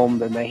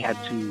filmed, and they had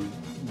to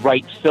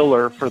write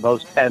filler for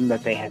those 10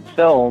 that they had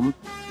filmed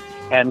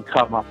and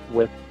come up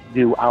with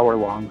new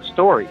hour-long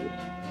stories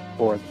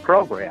for the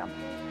program.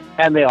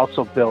 And they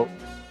also built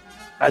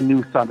a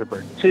new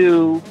Thunderbird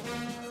 2.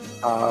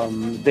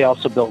 They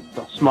also built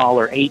a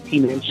smaller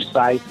 18-inch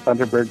size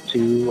Thunderbird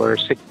 2 or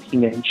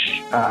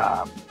 16-inch.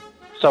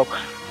 So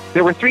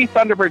there were 3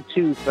 Thunderbird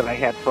 2s that I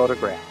had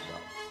photographs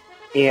of.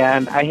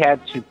 And I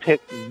had to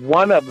pick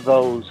one of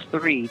those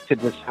 3 to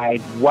decide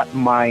what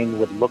mine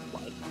would look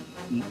like.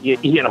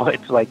 You know,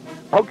 it's like,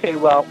 okay,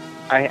 well,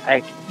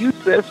 I can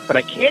use this, but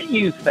I can't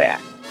use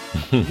that.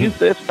 Use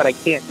this, but I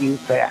can't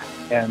use that.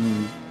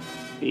 And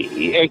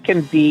it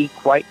can be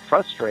quite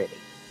frustrating.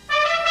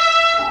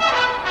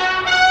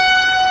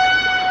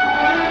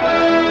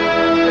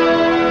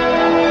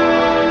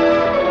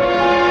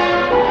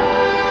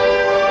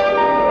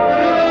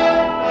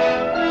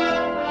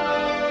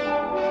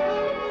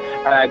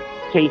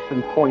 Case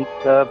in point,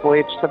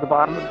 Voyage to the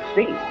Bottom of the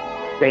Sea.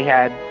 They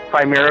had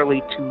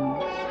primarily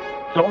 2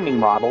 filming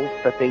models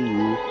that they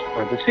used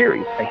for the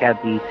series. They had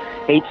the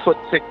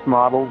 8'6"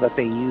 model that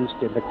they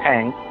used in the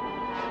tank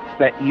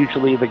that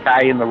usually the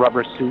guy in the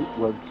rubber suit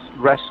was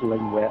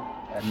wrestling with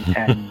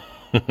and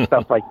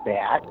stuff like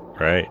that.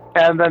 Right.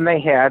 And then they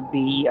had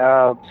the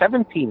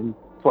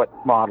 17-foot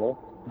model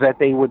that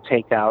they would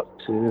take out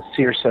to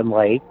Searson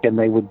Lake, and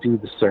they would do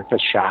the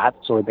surface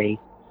shots, or they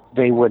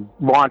would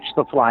launch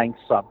the flying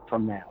sub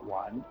from that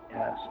one.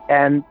 Yes.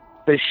 And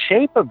the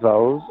shape of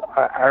those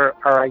are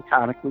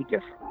iconically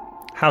different.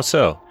 How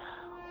so?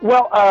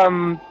 Well,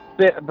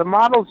 the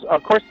models,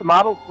 of course, the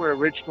models were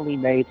originally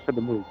made for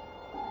the movie,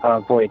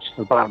 Voyage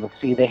to the Bottom of the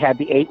Sea. They had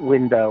the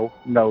 8-window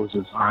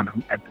noses on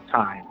them at the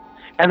time.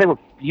 And they were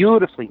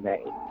beautifully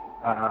made,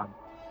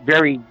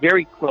 very,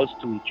 very close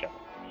to each other.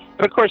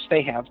 But, of course,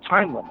 they have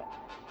time limits.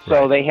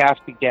 So they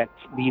have to get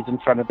these in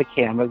front of the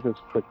cameras as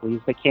quickly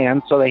as they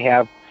can. So they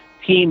have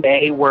Team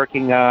A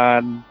working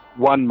on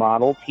one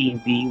model,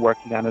 Team B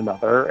working on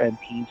another, and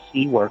Team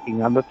C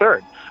working on the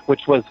third,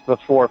 which was the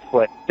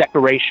 4-foot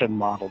decoration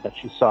model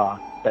that you saw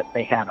that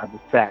they had on the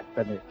set.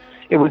 And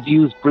it was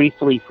used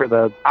briefly for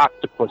the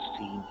octopus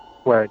scene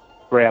where it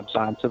grabs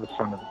onto the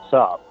front of the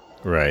sub.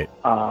 Right.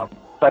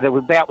 But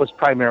that was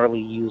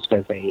primarily used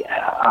as a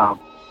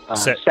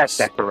set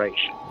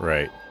decoration.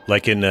 Right.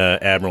 Like in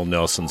Admiral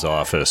Nelson's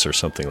office or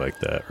something like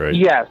that, right?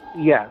 Yes,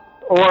 yes.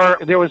 Or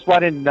there was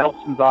one in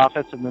Nelson's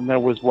office, and then there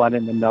was one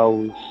in the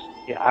nose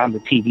on the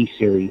TV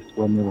series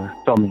when they were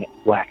filming it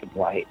black and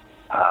white.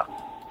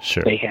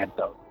 Sure. They had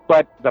those.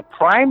 But the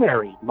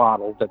primary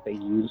model that they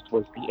used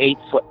was the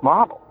 8-foot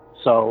model.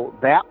 So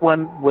that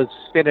one was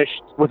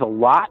finished with a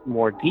lot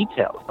more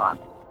details on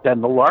it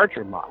than the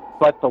larger model.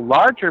 But the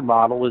larger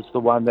model is the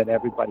one that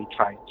everybody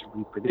tries to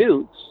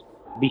reproduce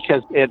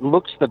because it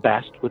looks the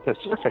best with the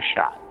surface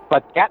shot.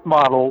 But that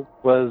model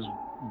was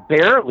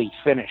barely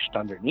finished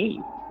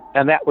underneath,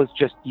 and that was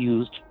just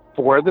used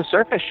for the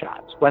surface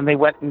shots. When they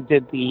went and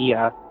did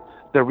the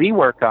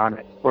rework on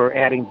it for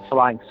adding the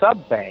flying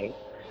sub bay,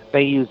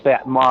 they used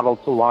that model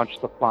to launch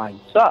the flying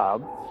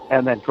sub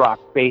and then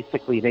dropped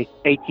basically the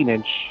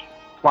 18-inch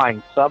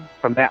flying sub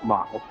from that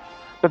model.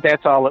 But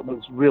that's all it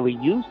was really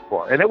used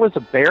for. And it was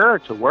a bear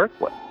to work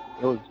with.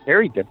 It was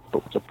very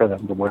difficult for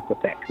them to work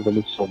with that because it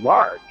was so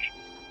large.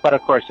 But,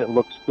 of course, it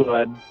looks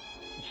good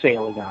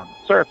sailing on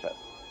the surface.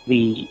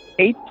 The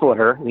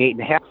 8-footer, the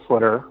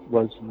 8.5-footer,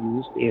 was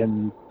used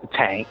in the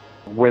tank,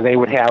 where they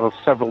would have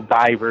several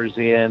divers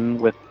in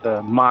with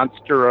the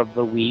monster of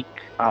the week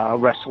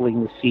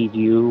wrestling the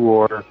Sea-View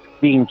or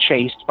being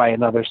chased by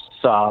another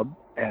sub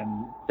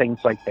and things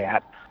like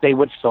that. They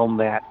would film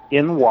that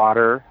in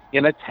water,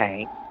 in a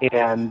tank,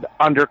 and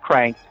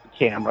undercrank the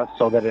camera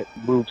so that it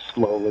moved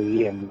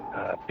slowly and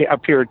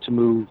appeared to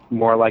move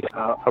more like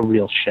a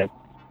real ship.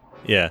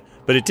 Yeah,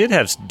 but it did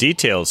have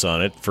details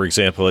on it. For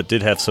example, it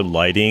did have some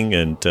lighting,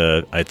 and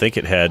I think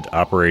it had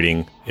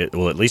operating, at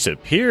least it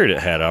appeared it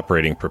had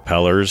operating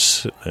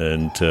propellers,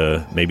 and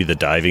maybe the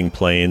diving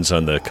planes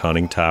on the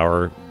conning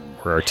tower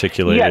were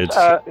articulated.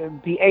 Yes,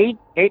 the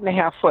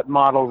 8.5-foot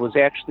model was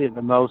actually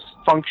the most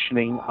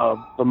functioning of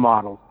the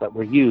models that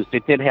were used.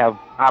 It did have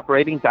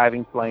operating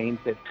diving planes.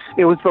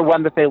 It was the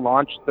one that they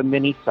launched the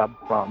mini sub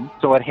from,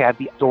 so it had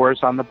the doors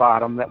on the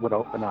bottom that would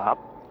open up.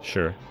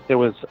 Sure. There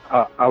was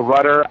a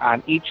rudder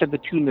on each of the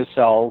two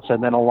nacelles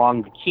and then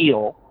along the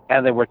keel,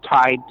 and they were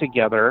tied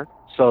together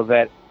so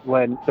that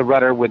when the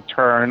rudder would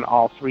turn,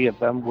 all three of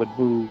them would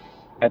move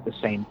at the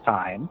same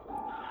time.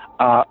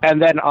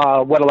 And then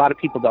what a lot of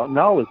people don't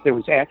know is there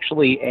was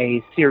actually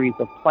a series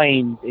of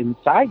planes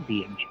inside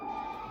the engine.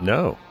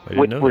 No, I didn't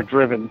which know were that.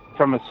 driven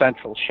from a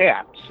central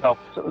shaft. So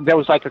there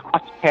was like a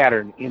cross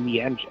pattern in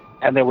the engine,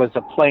 and there was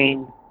a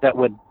plane that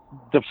would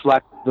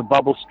deflect the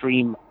bubble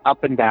stream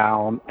up and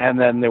down, and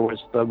then there was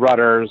the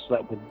rudders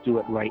that would do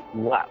it right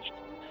and left.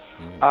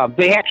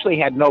 They actually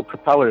had no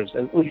propellers,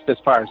 at least as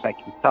far as I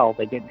can tell.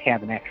 They didn't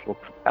have an actual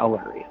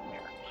propeller in there,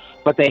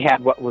 but they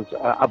had what was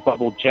a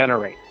bubble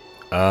generator.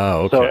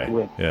 Oh, okay. So it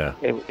would,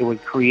 it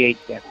would create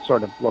that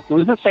sort of look. It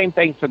was the same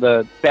thing for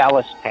the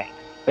ballast tank.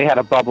 They had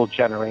a bubble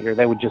generator.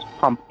 They would just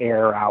pump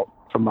air out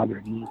from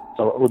underneath,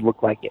 so it would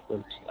look like it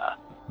was...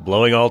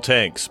 blowing all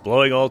tanks.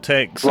 Blowing all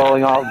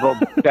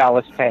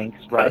ballast tanks,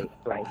 right.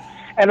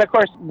 And, of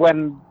course,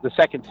 when the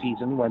second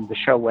season, when the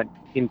show went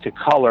into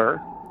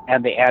color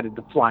and they added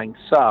the flying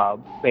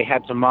sub, they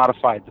had to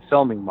modify the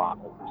filming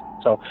model.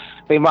 So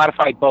they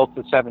modified both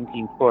the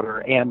 17-footer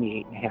and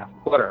the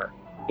 8.5-footer.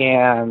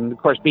 And, of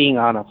course, being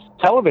on a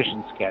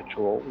television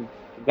schedule,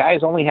 the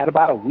guys only had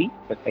about a week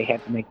that they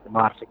had to make the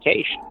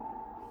modification.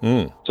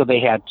 So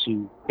they had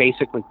to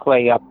basically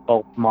clay up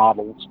both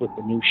models with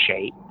the new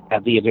shape,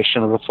 have the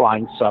addition of the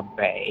flying sub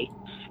bay,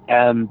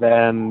 and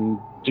then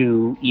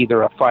do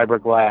either a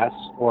fiberglass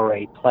or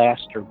a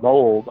plaster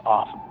mold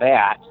off of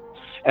that.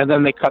 And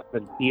then they cut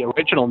the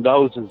original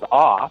noses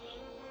off,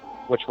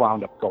 which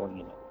wound up going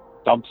in a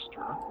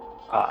dumpster.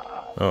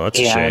 Oh, that's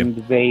a shame.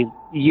 It is.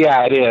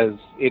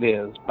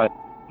 But,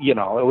 it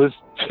was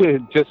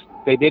just,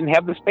 they didn't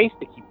have the space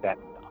to keep that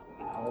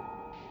done.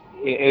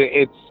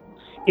 It's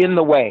in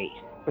the way.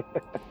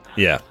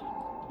 Yeah.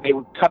 They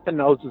would cut the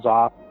noses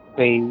off.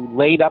 They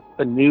laid up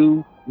the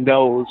new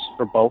nose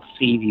for both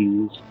sea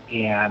views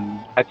and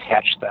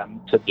attached them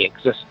to the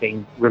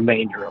existing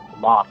remainder of the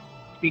model.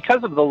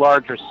 Because of the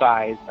larger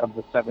size of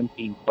the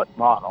 17-foot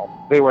model,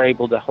 they were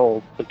able to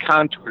hold the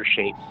contour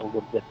shapes a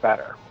little bit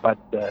better. But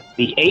the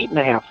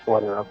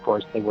 8.5-footer, of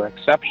course, they were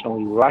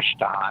exceptionally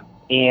rushed on,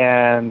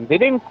 and they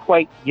didn't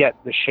quite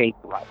get the shape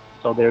right.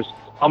 So there's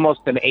almost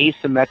an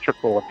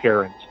asymmetrical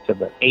appearance to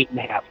the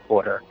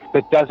 8.5-footer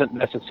that doesn't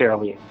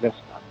necessarily exist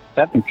on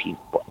the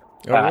 17-footer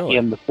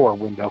in the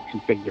 4-window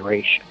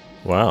configuration.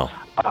 Wow.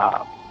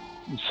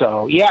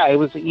 So, yeah, it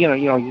was,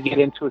 you get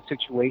into a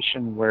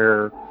situation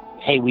where,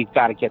 hey, we've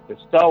got to get this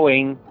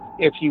going.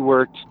 If you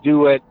were to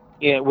do it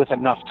with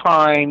enough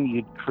time,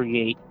 you'd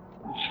create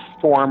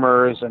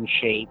formers and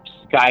shapes,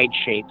 guide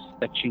shapes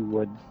that you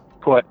would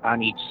put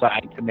on each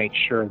side to make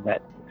sure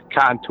that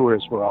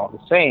contours were all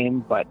the same.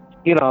 But,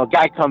 a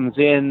guy comes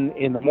in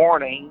the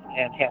morning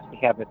and has to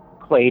have it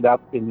clayed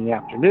up in the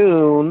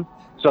afternoon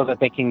so that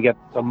they can get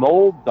the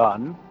mold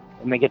done.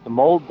 And they get the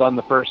mold done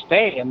the first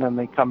day, and then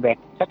they come back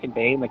the second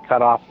day and they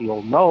cut off the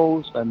old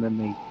nose, and then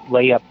they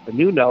lay up the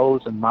new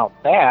nose and mount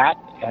that,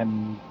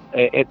 and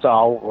it's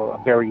all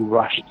a very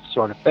rushed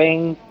sort of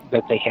thing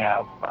that they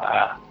have.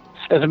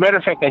 As a matter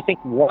of fact, I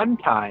think one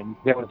time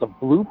there was a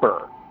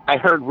blooper. I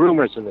heard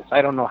rumors of this.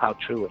 I don't know how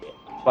true it is,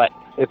 but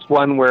it's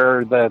one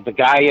where the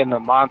guy in the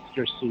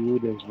monster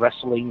suit is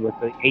wrestling with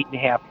the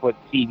 8.5-foot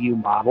Sea-View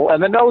model,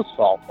 and the nose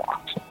falls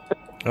off.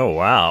 Oh,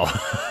 wow.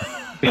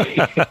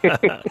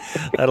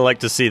 I'd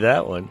like to see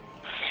that one.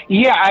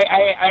 Yeah,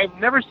 I've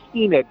never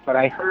seen it, but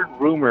I heard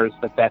rumors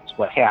that that's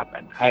what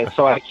happened.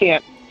 So I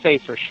can't say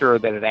for sure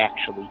that it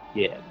actually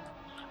did.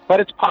 But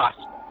it's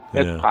possible.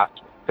 It's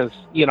possible. Because,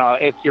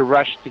 if you're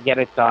rushed to get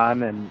it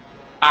done, and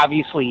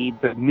obviously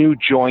the new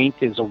joint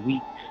is a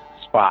weak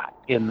spot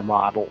in the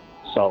model,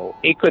 so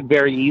it could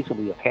very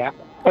easily have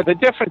happened. But the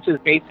difference is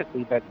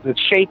basically that the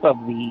shape of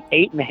the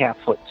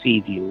 8.5-foot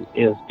Sea-View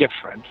is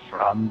different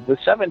from the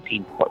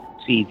 17-foot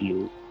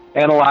Sea-View.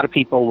 And a lot of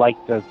people like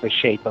the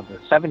shape of the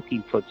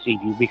 17-foot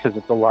Sea-View because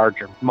it's a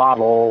larger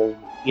model.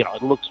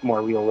 It looks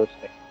more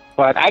realistic.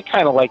 But I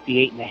kind of like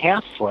the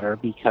 8.5-footer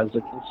because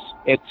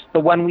it's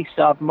the one we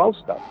saw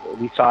most of.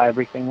 We saw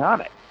everything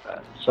on it.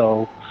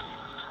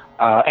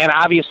 And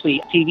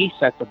obviously TV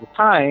sets at the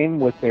time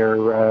with their,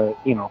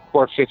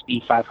 450,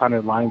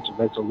 500 lines of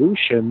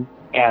resolution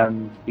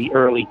and the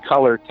early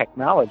color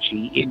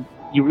technology,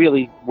 you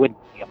really wouldn't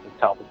be able to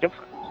tell the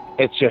difference.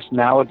 It's just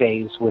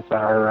nowadays with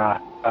our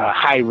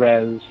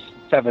high-res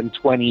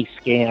 720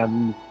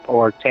 scans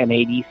or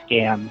 1080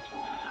 scans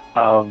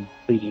of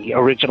the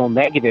original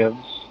negatives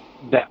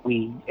that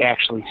we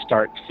actually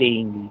start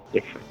seeing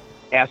these different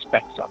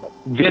aspects of it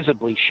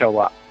visibly show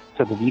up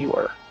to the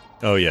viewer.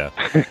 Oh, yeah.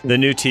 The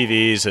new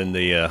TVs and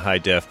the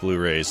high-def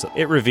Blu-rays,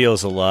 it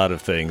reveals a lot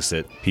of things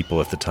that people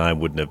at the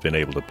time wouldn't have been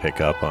able to pick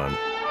up on.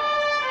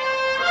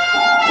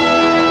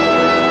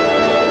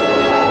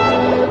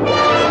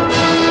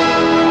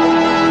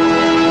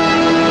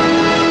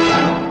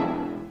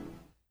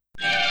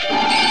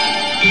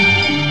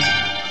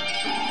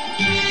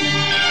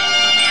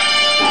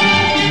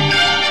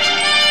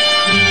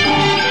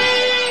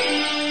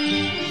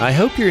 I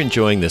hope you're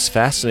enjoying this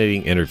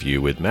fascinating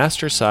interview with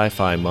master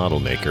sci-fi model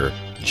maker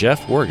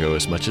Jeff Wargo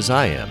as much as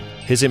I am.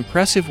 His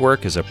impressive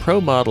work as a pro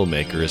model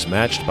maker is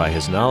matched by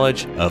his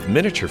knowledge of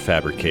miniature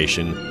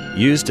fabrication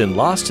used in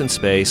Lost in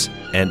Space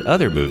and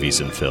other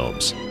movies and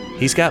films.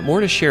 He's got more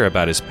to share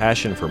about his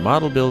passion for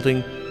model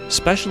building,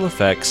 special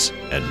effects,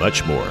 and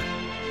much more.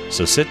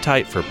 So sit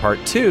tight for part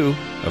 2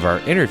 of our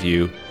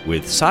interview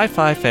with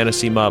sci-fi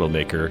fantasy model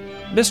maker,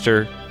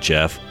 Mr.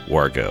 Jeff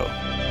Wargo.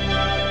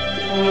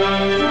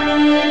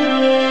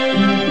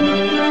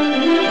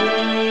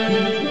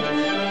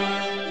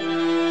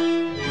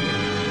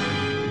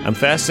 I'm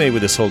fascinated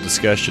with this whole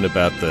discussion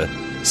about the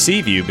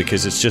Seaview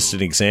because it's just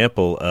an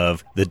example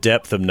of the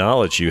depth of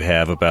knowledge you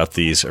have about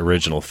these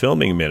original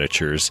filming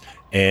miniatures,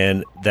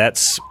 and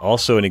that's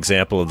also an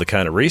example of the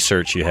kind of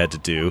research you had to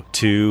do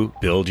to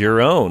build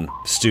your own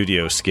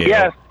studio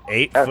scale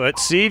 8-foot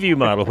Seaview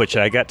model, which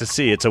I got to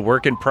see. It's a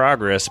work in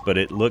progress, but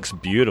it looks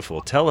beautiful.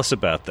 Tell us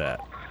about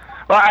that.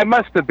 Well, I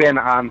must have been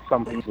on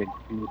something to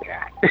do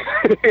that,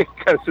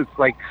 because it's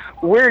like,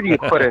 where do you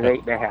put an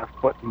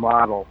 8.5-foot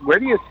model? Where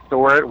do you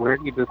store it? Where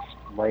do you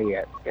display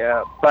it?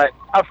 Yeah. But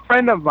a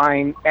friend of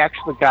mine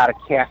actually got a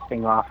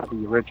casting off of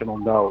the original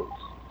nose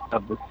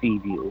of the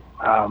Seaview.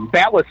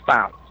 That was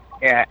found.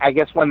 I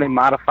guess when they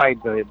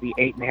modified the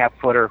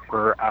 8.5-footer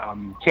for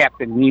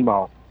Captain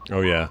Nemo.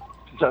 Oh, yeah.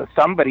 So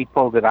somebody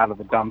pulled it out of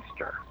the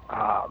dumpster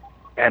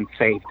and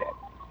saved it.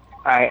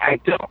 I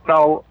don't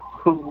know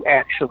who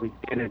actually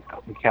did it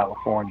out in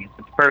California.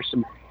 The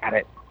person who had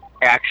it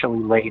actually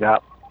laid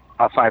up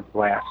a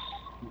fiberglass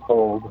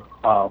mold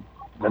of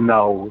the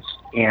nose,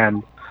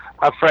 and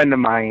a friend of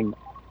mine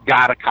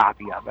got a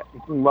copy of it,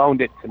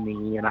 loaned it to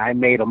me, and I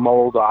made a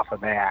mold off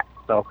of that.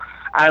 So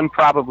I'm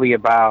probably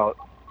about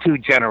 2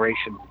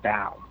 generations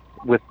down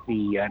with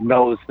the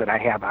nose that I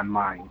have on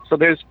mine. So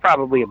there's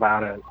probably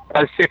about a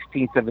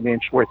 16th of an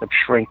inch worth of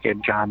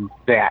shrinkage on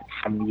that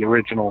from the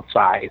original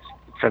size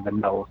for the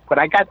nose. But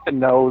I got the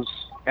nose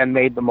and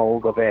made the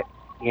mold of it,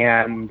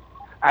 and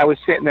I was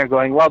sitting there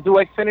going, well, do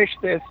I finish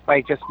this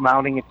by just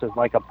mounting it to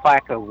like a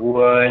plaque of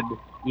wood,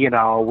 you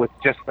know, with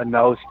just the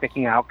nose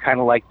sticking out, kind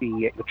of like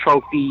the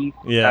trophy?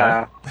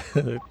 Yeah.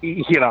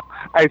 You know,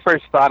 I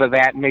first thought of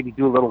that, and maybe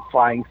do a little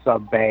flying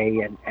sub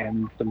bay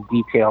and some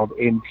detailed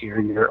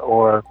interior,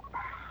 or,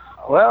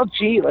 well,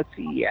 gee, let's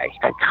see,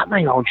 I got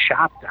my own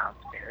shop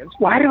downstairs.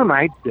 Why don't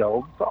I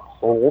build the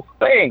whole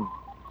thing?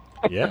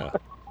 Yeah.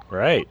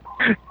 Right.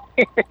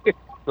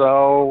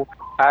 So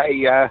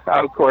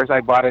of course, I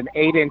bought an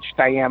 8-inch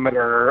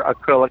diameter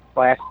acrylic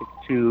plastic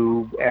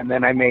tube, and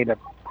then I made a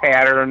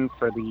pattern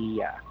for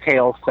the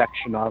tail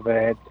section of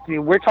it.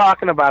 We're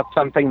talking about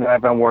something that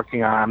I've been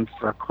working on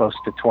for close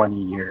to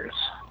 20 years.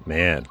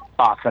 Man.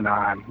 Off and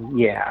on,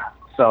 yeah.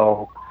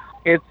 So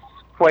it's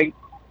quite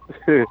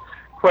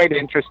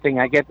interesting.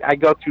 I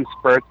go through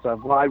spurts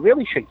of, well, I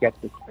really should get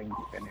this thing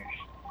finished.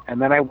 And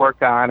then I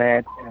work on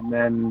it, and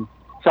then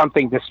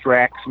something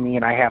distracts me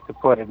and I have to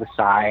put it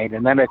aside,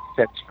 and then it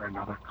sits for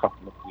another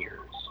couple of years.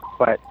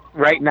 But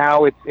right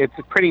now it's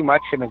pretty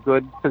much in a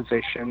good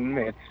position.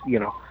 It's, you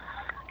know,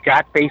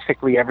 got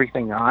basically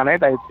everything on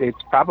it.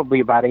 It's probably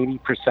about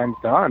 80%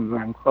 done.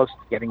 I'm close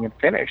to getting it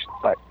finished,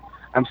 but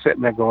I'm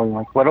sitting there going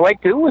like, what do I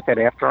do with it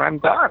after I'm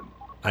done?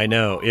 I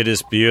know, it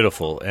is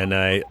beautiful, and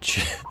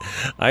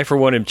I for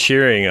one am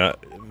cheering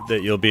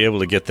that you'll be able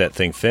to get that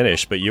thing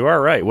finished, but you are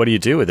right. What do you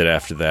do with it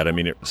after that? I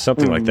mean,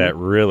 something like that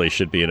really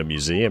should be in a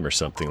museum or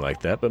something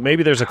like that, but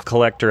maybe there's a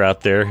collector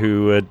out there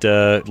who would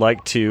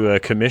like to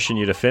commission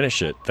you to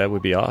finish it. That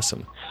would be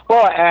awesome.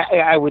 Well,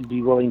 I would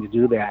be willing to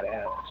do that,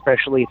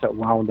 especially if it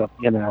wound up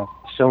in a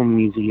film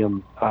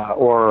museum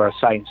or a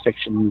science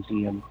fiction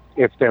museum,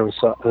 if there was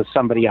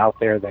somebody out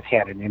there that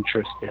had an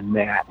interest in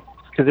that,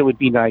 because it would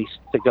be nice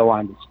to go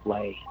on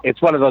display.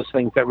 It's one of those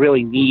things that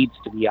really needs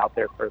to be out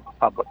there for the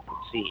public to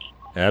see.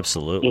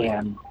 Absolutely.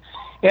 And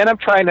I'm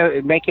trying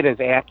to make it as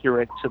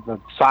accurate to the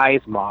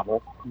size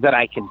model that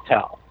I can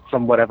tell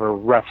from whatever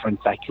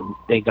reference I can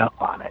dig up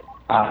on it.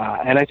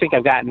 And I think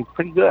I've gotten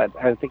pretty good.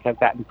 I think I've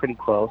gotten pretty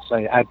close.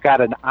 I've got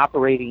an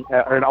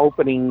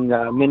opening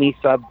mini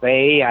sub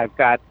bay. I've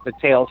got the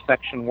tail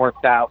section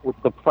worked out with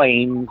the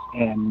planes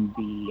and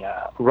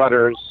the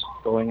rudders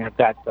going. I've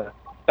got the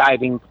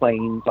diving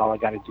planes. All I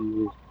got to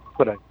do is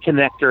put a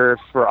connector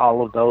for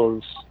all of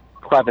those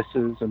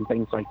crevices and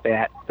things like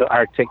that to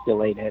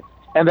articulate it.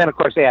 And then, of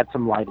course, add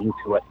some lighting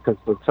to it because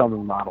the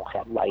filming model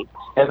had lights.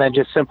 And then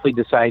just simply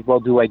decide,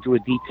 well, do I do a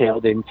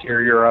detailed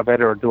interior of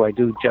it, or do I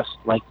do just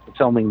like the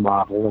filming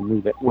model and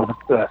leave it with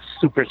a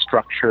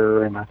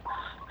superstructure and a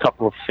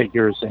couple of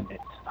figures in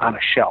it on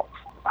a shelf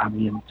on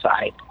the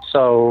inside?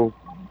 So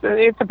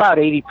it's about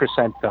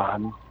 80%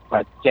 done,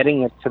 but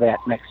getting it to that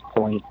next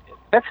point,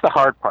 that's the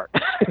hard part.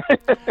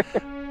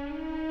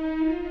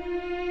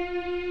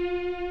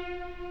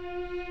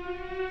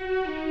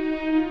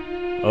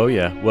 Oh,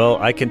 yeah.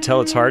 Well, I can tell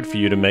it's hard for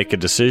you to make a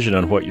decision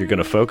on what you're going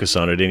to focus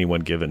on at any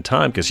one given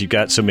time because you've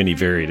got so many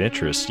varied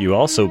interests. You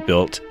also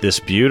built this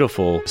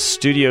beautiful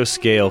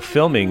studio-scale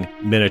filming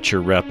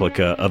miniature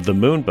replica of the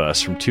Moon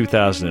Bus from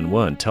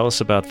 2001. Tell us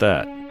about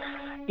that.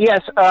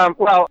 Yes,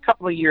 well, a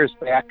couple of years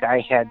back,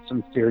 I had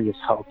some serious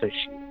health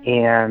issues,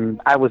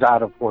 and I was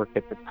out of work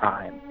at the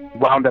time.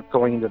 Wound up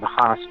going to the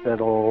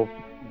hospital.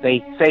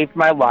 They saved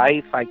my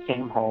life. I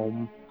came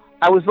home.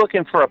 I was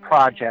looking for a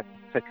project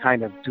to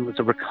kind of do as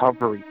a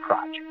recovery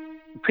project.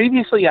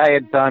 Previously, I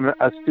had done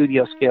a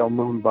studio-scale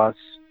moon bus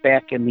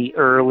back in the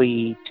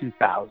early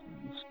 2000s,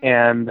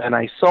 and then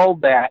I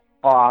sold that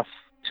off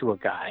to a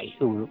guy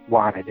who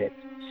wanted it.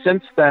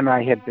 Since then,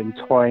 I had been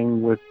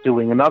toying with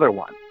doing another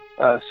one.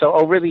 So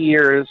over the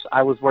years,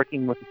 I was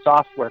working with a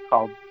software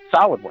called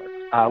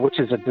SolidWorks, which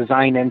is a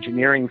design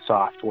engineering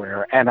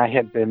software, and I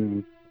had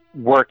been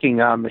working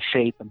on the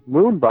shape of the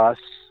moon bus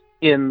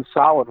in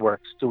SolidWorks,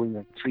 doing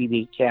a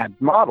 3D CAD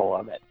model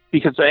of it.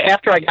 Because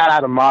after I got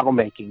out of model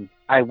making,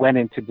 I went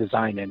into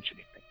design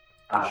engineering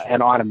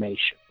and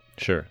automation.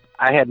 Sure.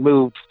 I had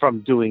moved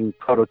from doing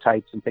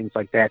prototypes and things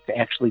like that to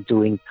actually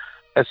doing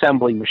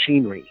assembly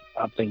machinery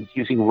of things,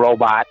 using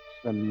robots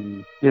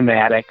and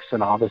pneumatics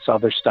and all this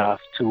other stuff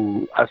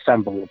to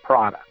assemble a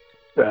product.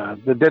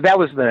 That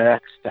was the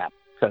next step,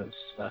 because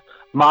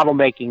model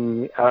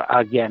making,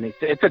 again,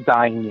 it's a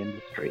dying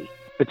industry.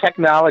 The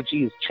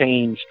technology has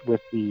changed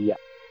with the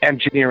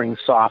engineering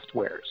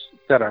softwares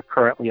that are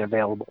currently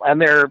available, and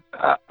they're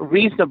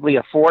reasonably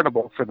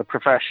affordable for the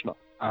professional.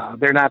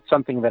 They're not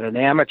something that an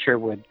amateur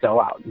would go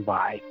out and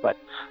buy, but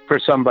for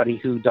somebody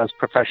who does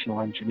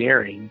professional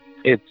engineering,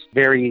 it's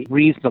very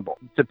reasonable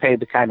to pay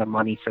the kind of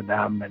money for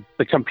them and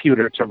the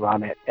computer to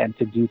run it and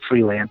to do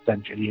freelance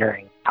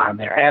engineering on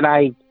there. And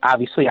I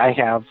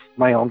have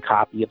my own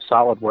copy of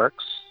SolidWorks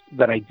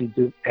that I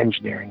do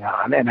engineering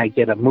on, and I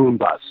did a moon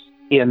bus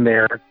in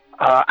there.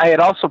 I had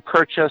also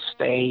purchased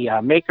a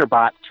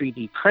MakerBot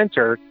 3D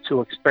printer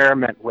to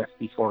experiment with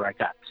before I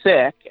got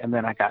sick, and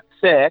then I got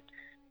sick.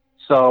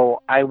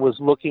 So I was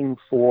looking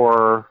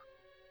for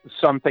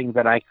something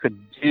that I could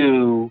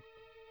do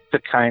to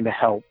kind of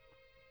help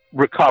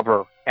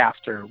recover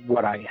after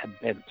what I had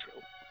been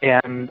through.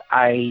 And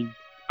I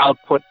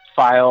output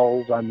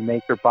files on the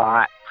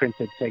MakerBot,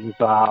 printed things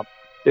up,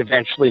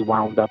 eventually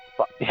wound up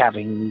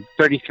having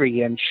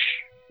 33-inch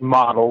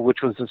model,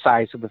 which was the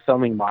size of the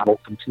filming model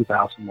from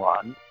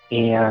 2001,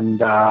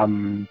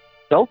 and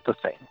built the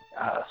thing.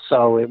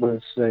 So it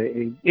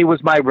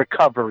was my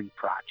recovery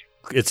project.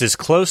 It's as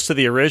close to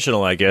the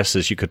original, I guess,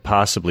 as you could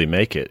possibly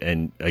make it.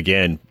 And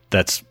again,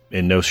 that's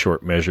in no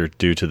short measure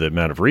due to the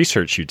amount of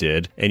research you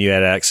did, and you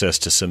had access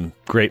to some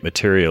great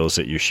materials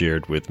that you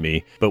shared with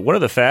me. But one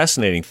of the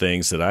fascinating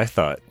things that I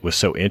thought was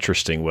so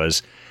interesting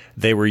was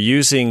they were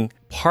using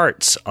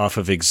parts off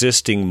of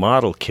existing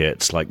model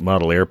kits, like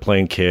model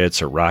airplane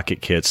kits or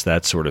rocket kits,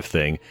 that sort of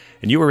thing.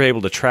 And you were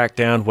able to track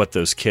down what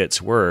those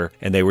kits were,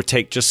 and they would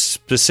take just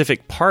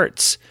specific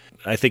parts.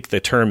 I think the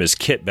term is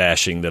kit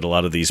bashing that a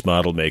lot of these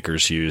model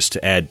makers use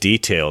to add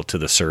detail to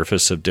the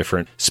surface of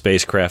different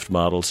spacecraft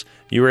models.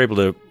 You were able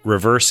to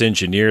reverse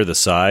engineer the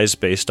size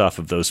based off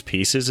of those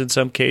pieces in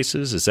some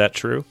cases. Is that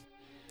true?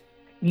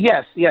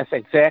 Yes,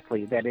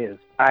 exactly. That is.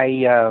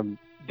 I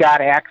got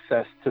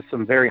access to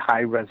some very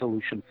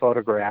high-resolution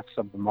photographs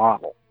of the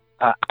model,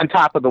 on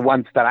top of the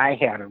ones that I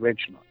had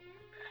originally.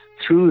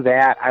 Through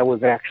that, I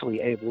was actually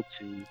able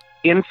to,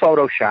 in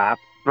Photoshop,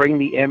 bring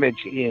the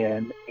image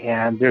in,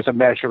 and there's a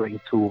measuring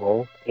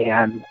tool,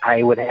 and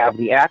I would have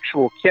the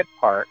actual kit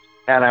part,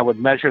 and I would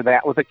measure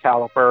that with a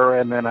caliper,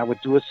 and then I would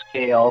do a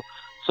scale.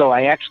 So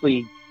I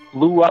actually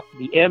blew up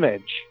the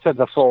image to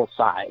the full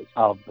size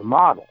of the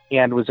model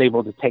and was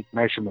able to take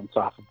measurements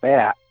off of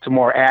that to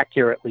more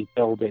accurately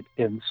build it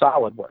in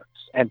SolidWorks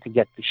and to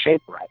get the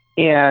shape right.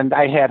 And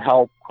I had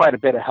quite a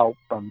bit of help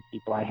from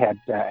people. I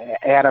had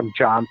Adam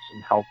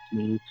Johnson helped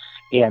me,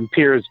 and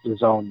Piers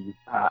Bizzoni,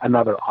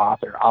 another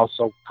author,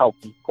 also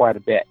helped me quite a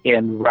bit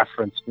in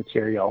reference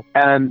material.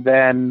 And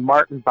then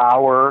Martin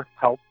Bauer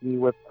helped me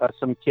with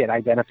some kit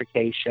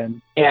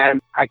identification. And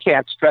I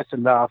can't stress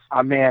enough,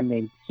 a man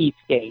named Keith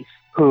Gase,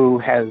 who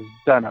has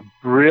done a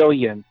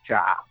brilliant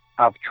job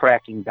of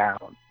tracking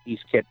down these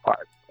kit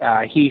parts.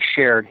 He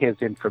shared his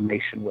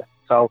information with me.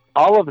 So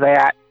all of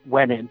that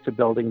went into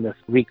building this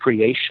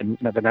recreation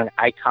of an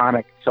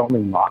iconic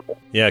filming model.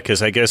 Yeah,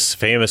 because I guess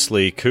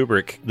famously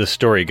Kubrick, the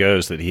story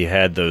goes that he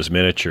had those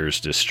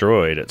miniatures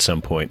destroyed at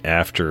some point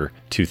after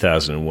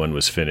 2001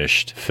 was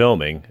finished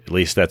filming. At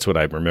least that's what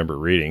I remember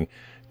reading,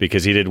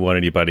 because he didn't want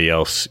anybody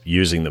else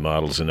using the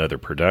models in other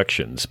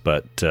productions.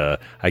 But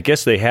I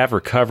guess they have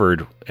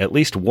recovered at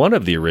least one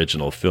of the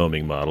original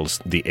filming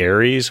models. The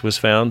Ares was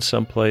found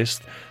someplace.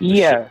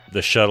 Yes.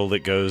 The shuttle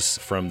that goes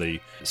from the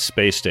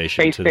space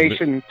station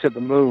to the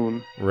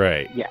moon.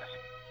 Right.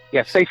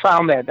 Yes, they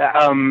found that.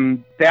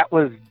 That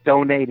was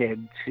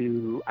donated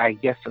to, I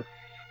guess, a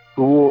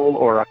school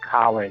or a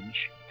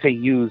college to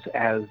use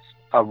as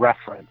a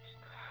reference.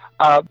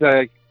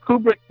 The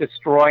Kubrick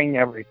destroying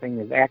everything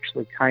is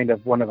actually kind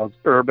of one of those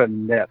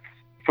urban myths.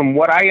 From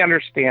what I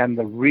understand,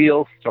 the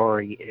real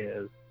story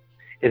is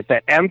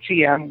that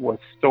MGM was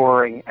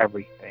storing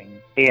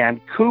everything, and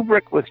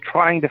Kubrick was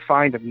trying to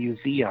find a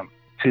museum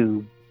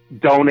to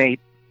donate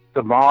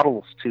the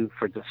models to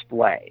for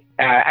display.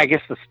 I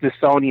guess the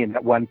Smithsonian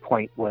at one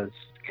point was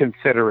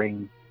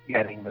considering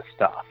getting the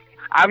stuff.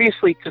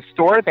 Obviously, to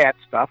store that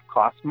stuff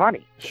costs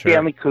money. Sure.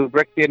 Stanley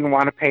Kubrick didn't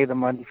want to pay the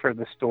money for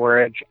the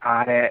storage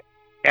on it.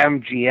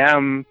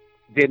 MGM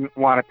didn't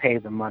want to pay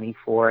the money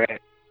for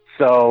it.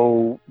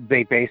 So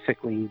they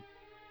basically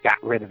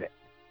got rid of it.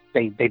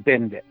 They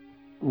binned it.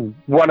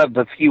 One of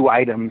the few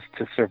items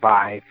to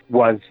survive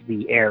was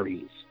the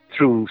Ares,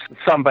 through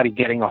somebody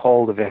getting a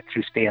hold of it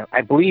through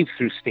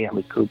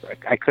Stanley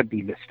Kubrick. I could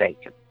be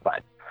mistaken,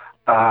 but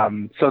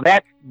so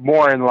that's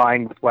more in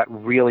line with what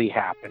really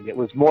happened. It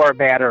was more a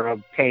matter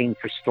of paying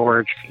for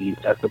storage fees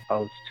as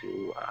opposed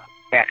to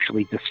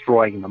actually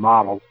destroying the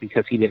models,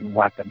 because he didn't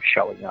want them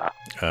showing up.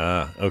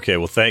 Okay.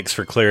 Well, thanks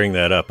for clearing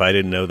that up. I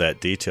didn't know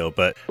that detail,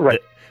 but right.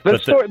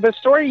 The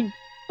story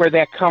where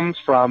that comes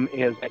from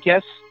is, I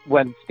guess,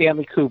 when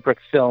Stanley Kubrick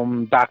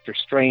filmed Dr.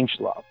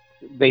 Strangelove,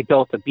 they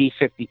built a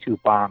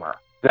B-52 bomber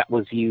that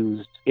was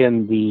used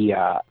in the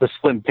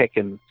Slim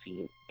Pickens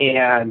scene.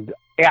 And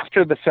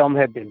after the film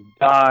had been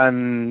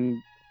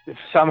done,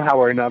 somehow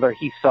or another,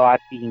 he saw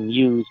it being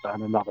used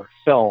on another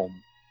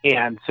film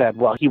and said,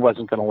 well, he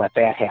wasn't going to let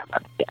that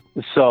happen.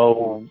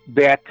 So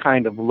that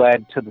kind of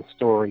led to the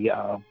story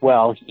of,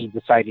 well, he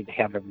decided to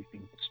have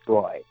everything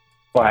destroyed.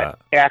 But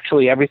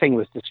actually, everything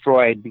was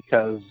destroyed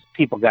because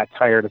people got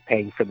tired of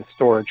paying for the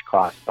storage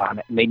costs on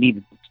it, and they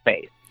needed the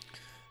space.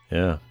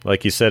 Yeah,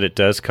 like you said, it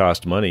does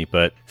cost money,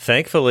 but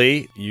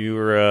thankfully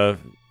you're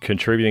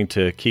contributing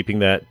to keeping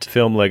that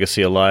film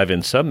legacy alive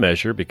in some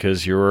measure,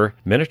 because your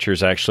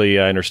miniatures actually,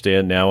 I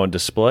understand, now on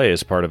display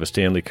as part of a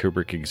Stanley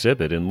Kubrick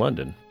exhibit in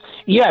London.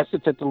 Yes,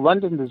 it's at the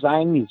London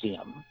Design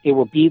Museum. It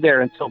will be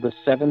there until the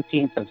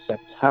 17th of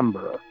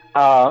September.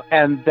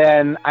 And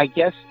then I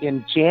guess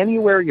in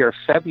January or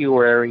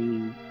February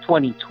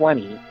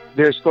 2020,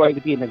 there's going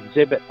to be an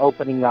exhibit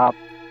opening up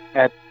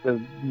at the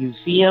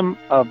Museum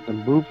of the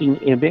Moving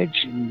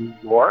Image in New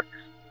York,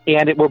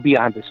 and it will be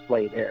on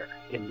display there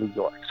in New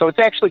York. So it's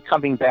actually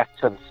coming back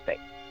to the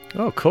States.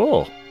 Oh,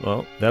 cool.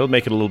 Well, that'll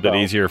make it a little bit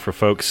easier for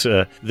folks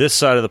this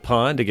side of the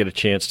pond to get a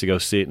chance to go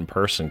see it in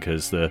person,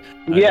 because I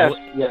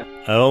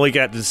only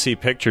got to see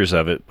pictures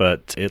of it,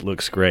 but it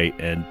looks great.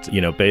 And,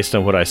 based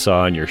on what I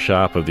saw in your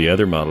shop of the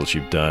other models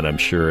you've done, I'm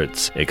sure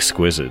it's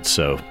exquisite.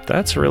 So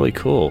that's really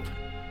cool.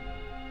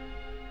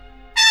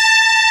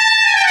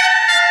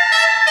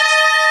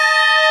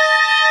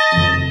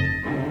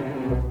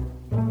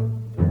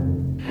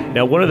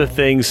 Now, one of the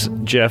things,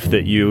 Jeff,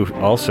 that you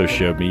also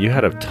showed me, you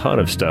had a ton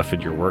of stuff in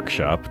your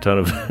workshop, a ton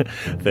of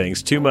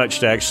things, too much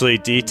to actually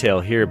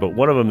detail here, but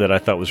one of them that I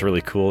thought was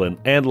really cool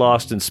and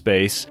Lost in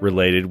Space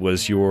related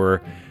was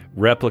your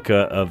replica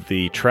of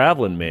the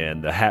Traveling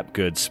Man, the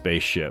Hapgood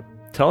spaceship.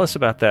 Tell us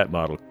about that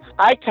model.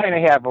 I kind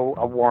of have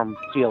a warm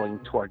feeling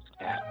towards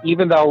that.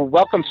 Even though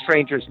Welcome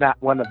Stranger is not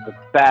one of the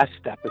best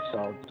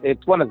episodes,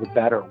 it's one of the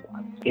better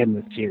ones in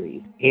the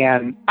series.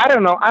 And I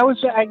don't know, I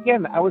was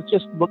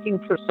just looking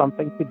for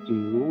something to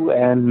do.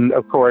 And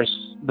of course,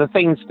 the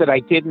things that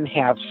I didn't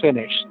have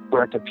finished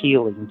weren't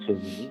appealing to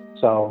me.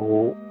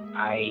 So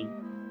I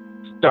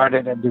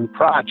started a new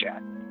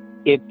project.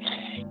 It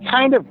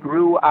kind of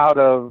grew out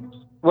of,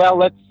 well,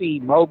 let's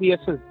see,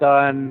 Mobius has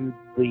done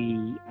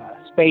the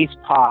space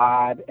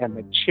pod and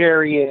the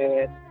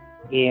chariot,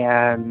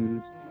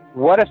 and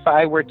what if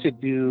I were to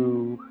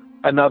do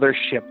another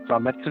ship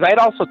from it? Because I'd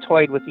also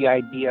toyed with the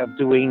idea of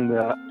doing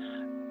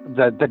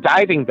the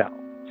diving bell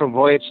from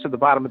Voyage to the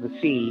Bottom of the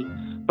Sea,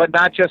 but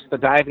not just the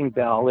diving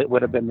bell. It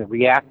would have been the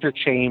reactor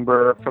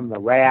chamber from the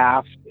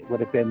raft. It would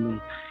have been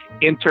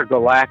the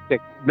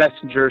intergalactic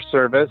messenger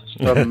service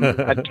from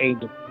A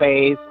Change of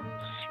Space.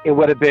 It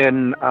would have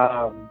been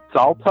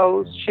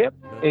Zalto's ship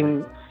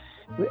in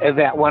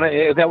that one.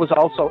 That was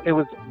also, it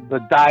was the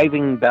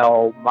diving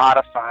bell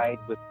modified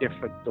with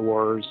different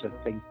doors and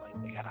things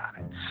like that on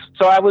it.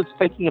 So I was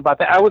thinking about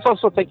that. I was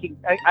also thinking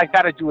I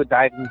got to do a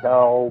diving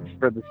bell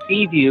for the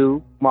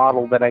Seaview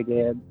model that I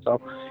did.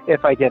 So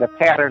if I did a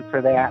pattern for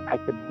that, I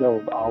could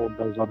build all of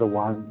those other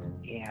ones.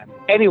 And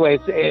anyways,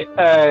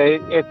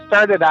 it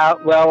started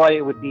out, well,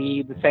 it would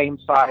be the same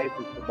size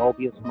as the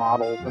Mobius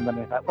models. And then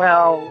I thought,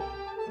 well,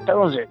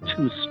 those are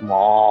too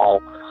small.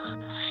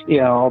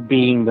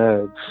 Being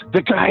the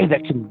guy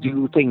that can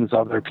do things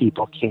other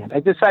people can't. I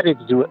decided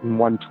to do it in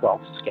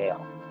 1/12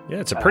 scale. Yeah,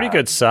 it's a pretty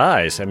good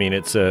size. I mean,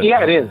 it's a...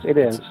 Yeah, it is. It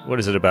is. What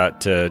is it,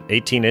 about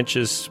 18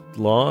 inches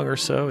long or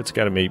so? It's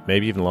got to be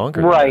maybe even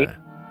longer right. than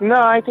that.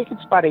 No, I think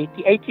it's about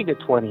 18 to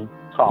 20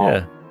 tall.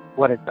 Yeah.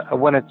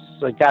 When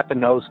it's got the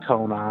nose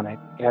cone on it.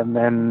 And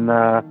then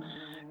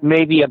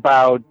maybe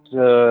about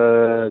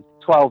 12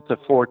 to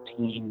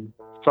 14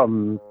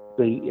 from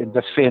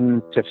the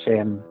fin to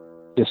fin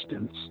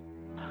distance.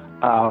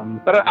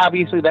 But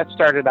obviously that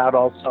started out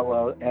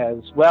also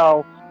as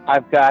well.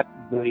 I've got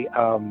the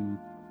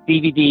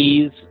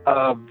DVDs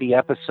of the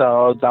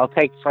episodes. I'll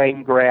take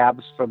frame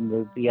grabs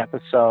from the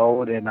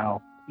episode, and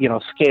I'll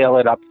scale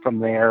it up from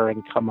there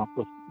and come up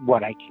with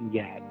what I can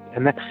get.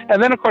 And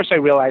then of course I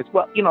realized,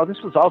 well,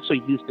 this was also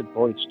used in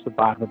Voyage to the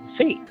Bottom of the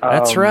Sea.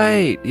 That's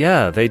right.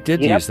 Yeah, they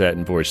did use that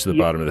in Voyage to the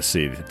Bottom of the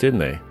Sea, didn't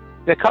they?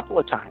 A couple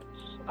of times.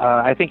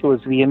 I think it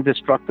was the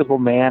Indestructible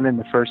Man in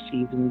the first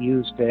season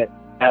used it,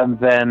 and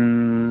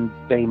then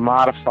they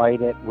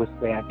modified it with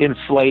that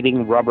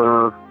inflating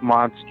rubber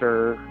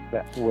monster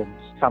that would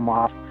come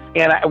off.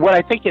 And what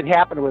I think it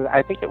happened was,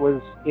 I think it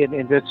was in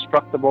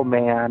Indestructible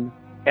Man,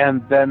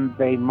 and then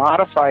they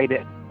modified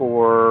it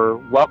for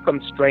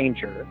Welcome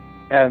Stranger,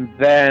 and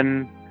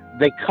then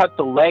they cut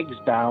the legs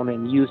down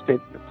and used it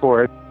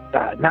for,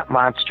 not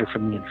Monster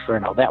from the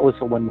Inferno, that was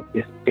the one with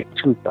this big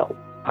tooth though,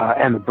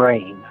 and the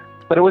brain.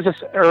 But it was an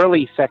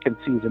early second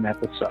season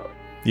episode.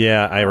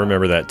 Yeah, I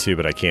remember that too,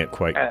 but I can't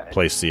quite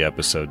place the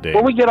episode date.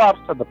 When we get off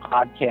to the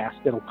podcast,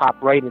 it'll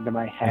pop right into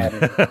my head.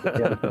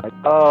 And like,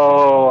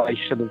 oh, I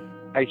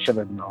should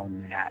have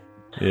known that.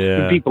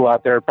 Yeah. The people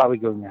out there are probably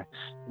going,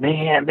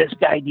 man, this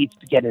guy needs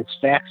to get his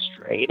facts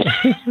straight.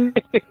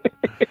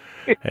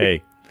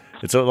 Hey,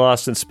 it's a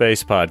Lost in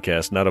Space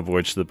podcast, not a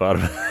Voyage to the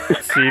Bottom of the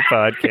Sea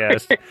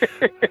podcast.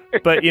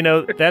 But,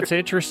 that's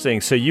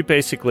interesting. So you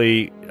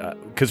basically,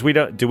 because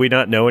do we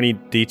not know any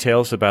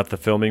details about the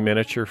filming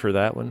miniature for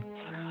that one?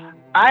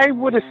 I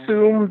would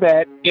assume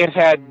that it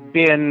had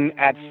been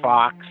at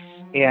Fox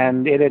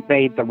and it had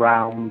made the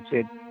rounds.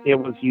 It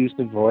was used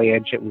in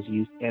Voyage. It was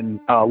used in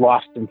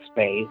Lost in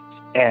Space.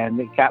 And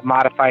it got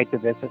modified to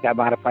this. It got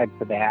modified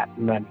to that.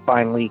 And then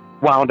finally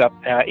wound up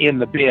in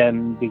the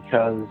bin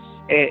because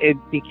it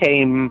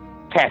became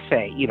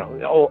passé,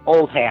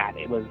 old hat.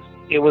 It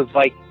was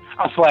like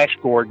a Flash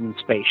Gordon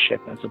spaceship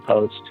as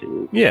opposed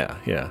to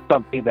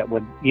something that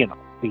would, be,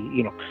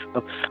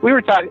 we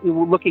were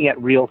looking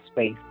at real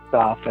space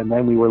stuff, and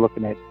then we were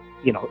looking at,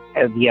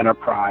 at the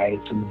Enterprise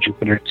and the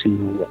Jupiter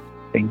 2,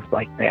 things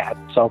like that.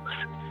 So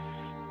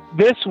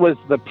this was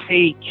the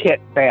pre-kit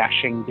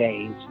bashing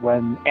days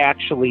when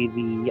actually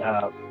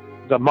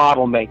the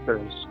model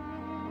makers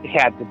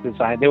had to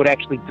design. They would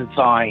actually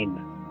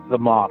design the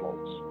models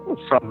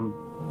from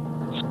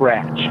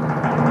scratch.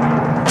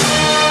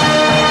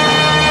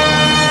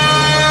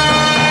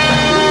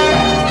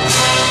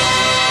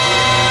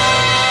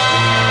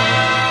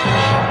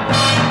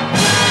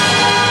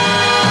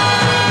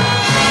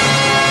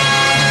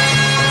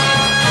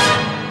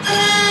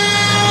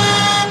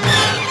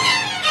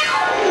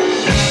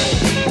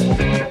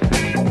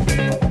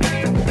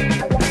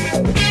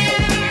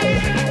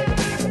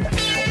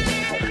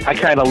 I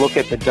kind of look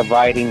at the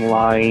dividing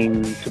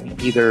line to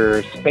be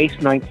either Space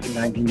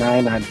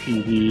 1999 on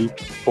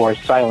TV or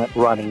Silent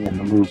Running in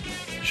the movie.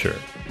 Sure.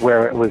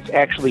 Where it was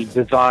actually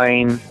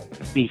designed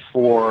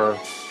before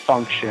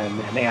function,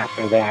 and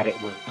after that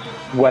it was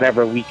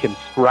whatever we can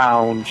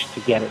scrounge to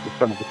get it in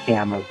front of the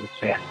cameras as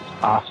fast as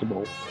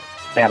possible.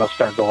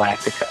 Battlestar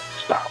Galactica,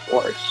 Star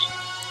Wars.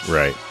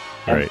 Right.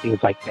 And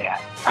things like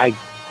that. I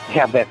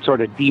have that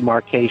sort of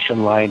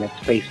demarcation line at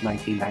Space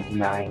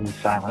 1999 and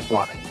Silent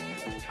Running.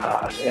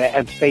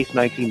 And Space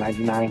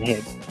 1999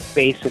 had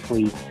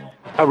basically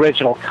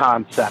original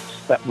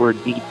concepts that were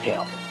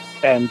detailed.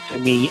 And to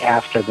me,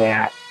 after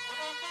that,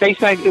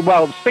 Space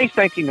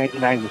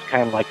 1999 was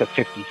kind of like a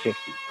 50-50.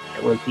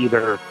 It was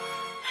either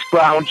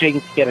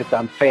scrounging to get it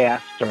done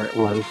fast, or it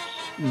was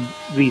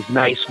these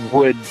nice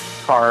wood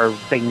carved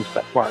things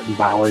that Martin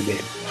Bauer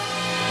did.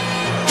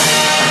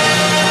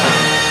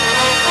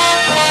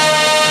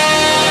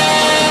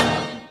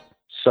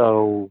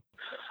 So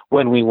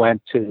when we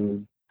went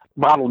to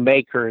model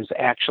makers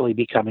actually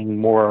becoming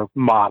more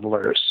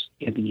modelers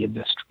in the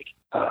industry.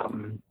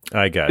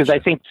 I got you. Because I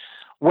think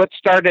what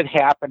started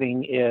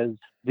happening is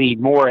the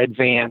more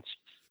advanced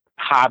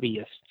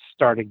hobbyists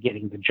started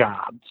getting the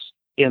jobs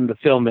in the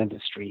film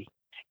industry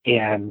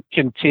and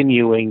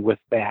continuing with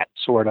that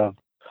sort of,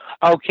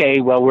 okay,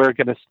 well, we're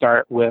going to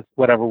start with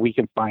whatever we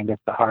can find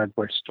at the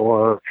hardware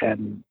store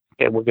and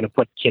we're going to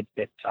put kit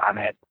bits on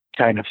it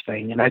kind of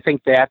thing. And I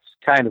think that's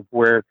kind of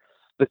where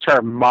the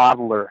term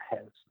modeler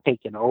has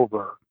taken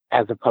over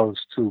as opposed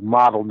to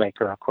model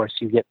maker. Of course,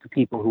 you get the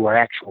people who are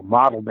actual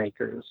model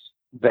makers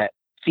that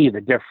see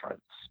the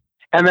difference.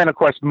 And then, of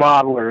course,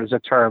 modeler is a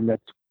term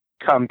that's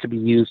come to be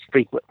used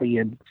frequently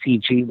in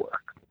CG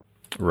work.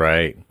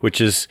 Right, which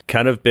has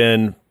kind of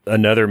been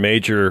another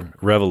major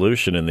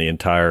revolution in the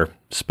entire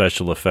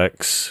special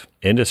effects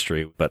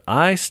industry. But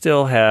I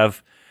still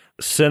have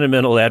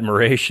sentimental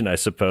admiration, I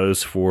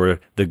suppose, for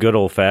the good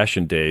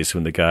old-fashioned days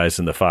when the guys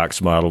in the Fox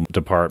model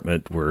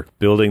department were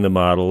building the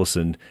models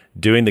and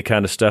doing the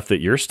kind of stuff that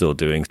you're still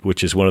doing,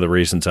 which is one of the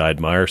reasons I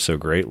admire so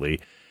greatly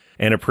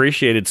and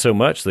appreciated so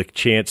much the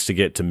chance to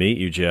get to meet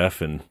you,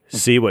 Jeff, and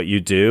see what you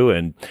do.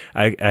 And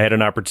I had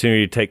an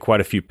opportunity to take quite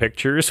a few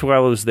pictures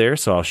while I was there,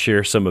 so I'll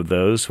share some of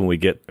those when we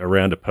get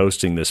around to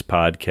posting this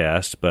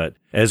podcast. But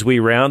as we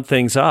round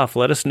things off,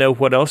 let us know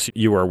what else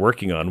you are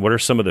working on. What are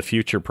some of the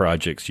future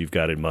projects you've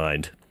got in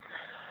mind?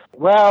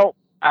 Well,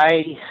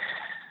 I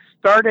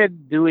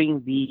started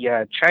doing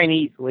the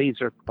Chinese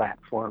laser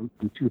platform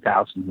in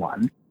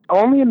 2001,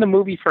 only in the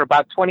movie for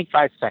about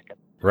 25 seconds.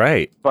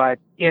 Right. But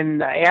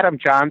in Adam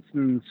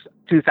Johnson's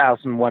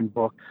 2001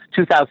 book,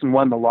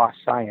 2001, The Lost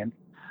Science,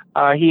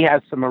 he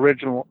has some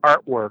original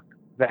artwork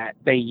that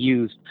they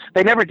used.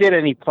 They never did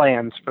any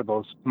plans for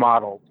those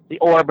models, the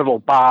orbital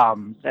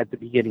bombs at the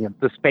beginning of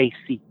the space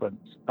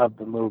sequence of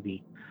the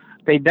movie.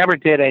 They never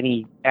did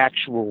any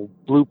actual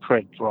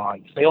blueprint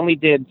drawings. They only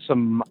did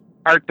some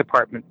art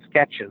department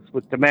sketches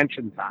with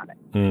dimensions on it.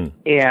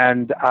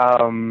 And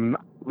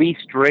Lee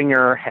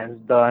Stringer has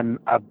done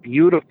a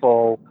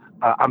beautiful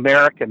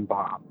American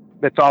bomb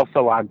that's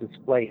also on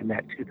display in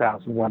that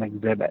 2001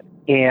 exhibit.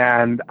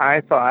 And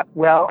I thought,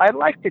 well, I'd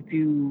like to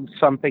do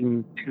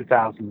something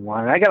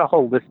 2001. I got a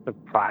whole list of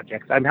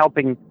projects. I'm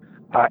helping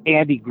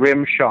Andy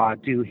Grimshaw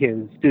do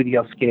his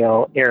studio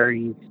scale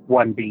Ares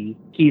 1B.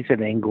 He's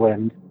in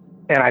England.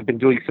 And I've been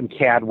doing some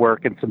CAD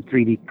work and some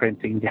 3D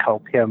printing to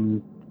help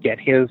him get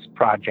his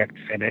project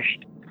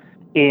finished.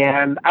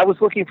 And I was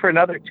looking for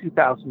another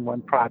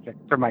 2001 project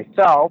for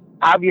myself.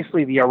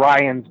 Obviously, the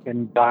Orion's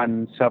been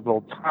done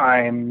several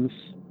times.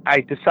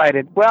 I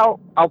decided, well,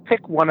 I'll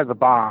pick one of the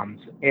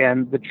bombs.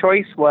 And the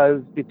choice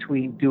was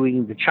between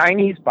doing the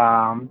Chinese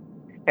bomb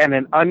and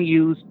an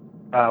unused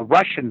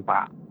Russian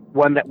bomb,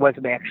 one that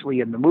wasn't actually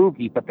in the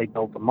movie, but they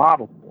built a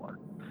model for.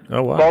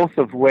 Oh, wow. Both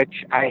of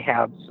which I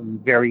have some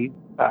very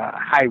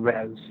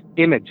high-res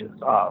images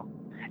of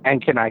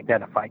and can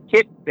identify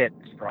kit bits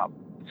from.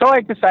 So I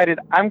decided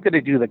I'm going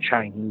to do the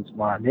Chinese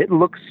one. It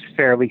looks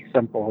fairly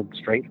simple and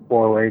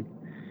straightforward.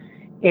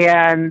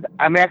 And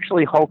I'm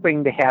actually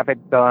hoping to have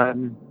it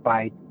done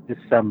by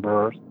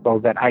December so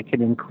that I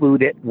can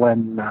include it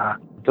when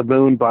the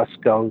moon bus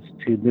goes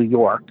to New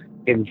York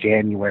in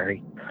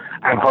January.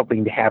 I'm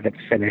hoping to have it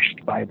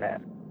finished by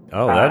then.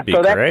 Oh, that'd be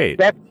great.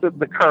 That's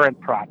the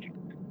current project.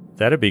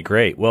 That'd be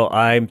great. Well,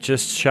 I'm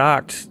just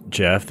shocked,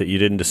 Jeff, that you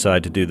didn't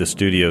decide to do the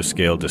studio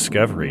scale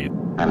Discovery.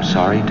 I'm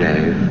sorry,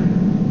 Dave.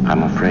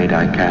 I'm afraid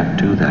I can't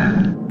do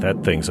that.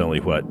 That thing's only,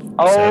 what?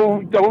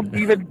 Oh, don't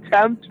even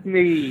tempt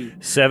me.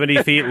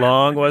 70 feet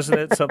long, wasn't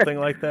it? Something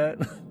like that?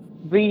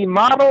 The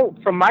model,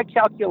 from my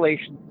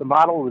calculations, the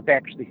model was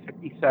actually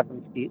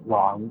 57 feet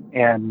long.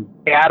 And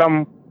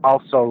Adam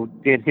also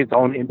did his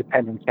own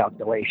independent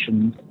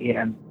calculations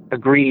and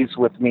agrees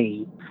with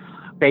me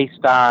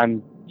based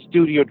on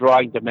studio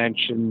drawing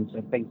dimensions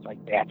and things like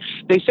that.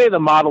 They say the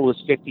model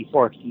was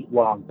 54 feet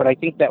long, but I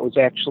think that was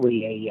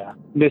actually a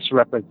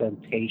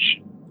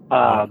misrepresentation.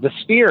 The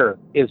sphere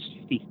is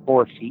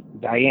 54 feet in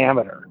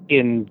diameter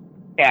in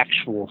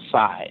actual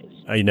size.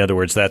 In other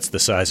words, that's the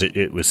size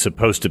it was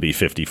supposed to be,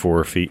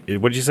 54 feet.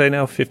 What did you say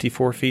now,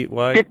 54 feet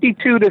wide?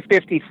 52 to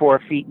 54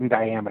 feet in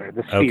diameter,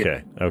 the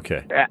sphere.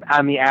 Okay.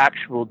 On the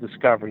actual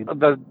Discovery.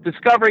 The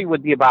Discovery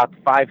would be about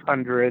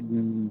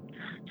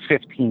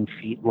 515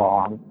 feet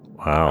long.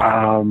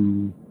 Wow.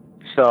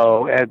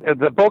 So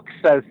the book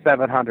says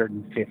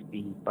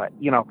 750, but,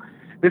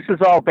 this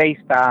is all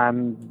based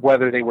on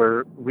whether they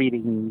were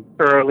reading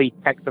early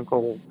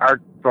technical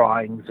art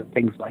drawings and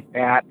things like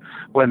that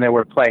when they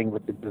were playing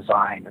with the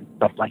design and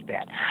stuff like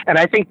that. And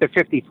I think the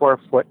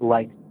 54-foot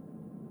length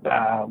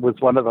was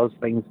one of those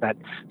things that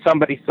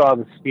somebody saw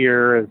the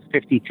sphere as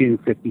 52,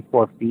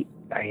 54 feet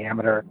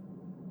diameter.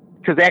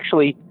 Because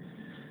actually,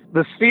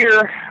 the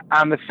sphere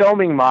on the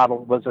filming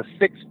model was a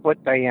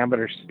 6-foot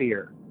diameter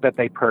sphere that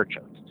they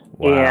purchased.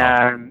 Wow.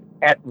 And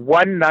at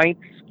 1/9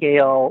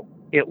 scale,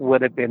 it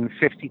would have been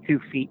 52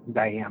 feet in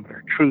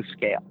diameter, true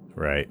scale.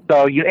 Right.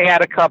 So you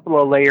add a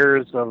couple of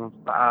layers of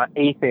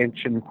 1/8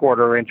 inch and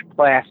 1/4 inch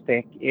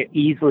plastic, it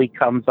easily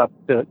comes up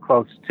to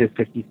close to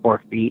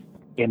 54 feet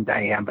in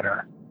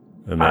diameter.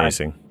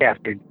 Amazing.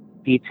 After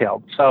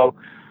detailed. So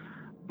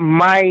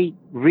my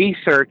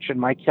research and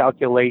my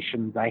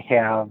calculations, I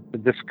have the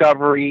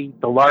Discovery,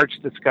 the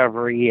large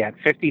Discovery at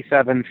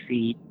 57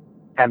 feet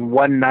and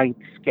 1/9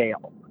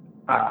 scale.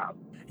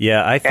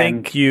 Yeah, I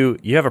think you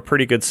have a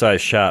pretty good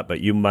sized shop,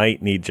 but you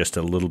might need just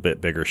a little bit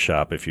bigger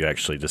shop if you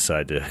actually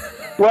decide to.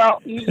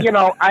 Well,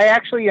 I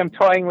actually am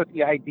toying with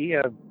the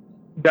idea of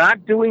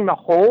not doing the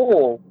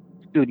whole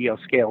studio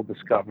scale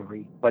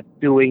Discovery, but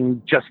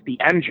doing just the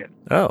engine.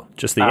 Oh,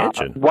 just the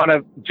engine. One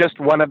of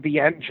the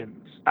engines.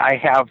 I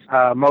have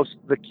most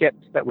of the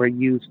kits that were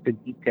used to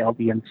detail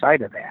the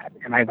inside of that,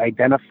 and I've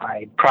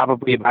identified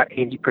probably about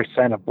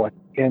 80% of what's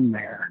in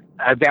there.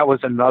 That was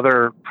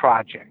another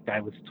project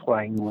I was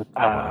toying with,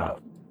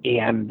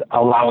 and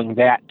allowing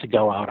that to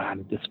go out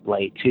on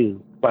display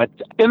too. But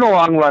in the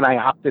long run, I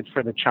opted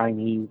for the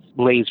Chinese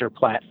laser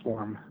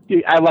platform.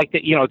 I like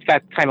that, it's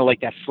got kind of like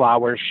that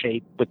flower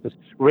shape with the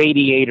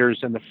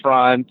radiators in the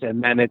front,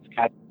 and then it's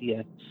got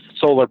the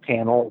solar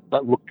panel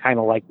that look kind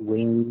of like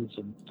wings.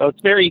 And so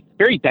it's very,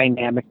 very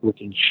dynamic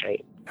looking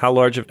shape. How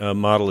large a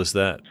model is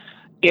that?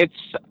 It's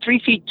 3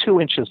 feet 2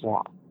 inches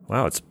long.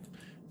 Wow, it's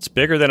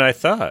bigger than I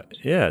thought.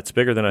 Yeah, it's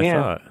bigger than I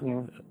thought.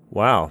 Yeah.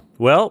 Wow.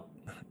 Well,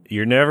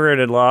 you're never at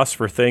a loss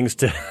for things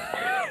to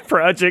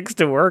projects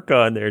to work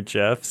on there,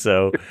 Jeff.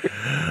 So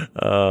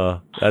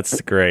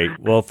that's great.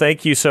 Well,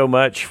 thank you so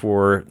much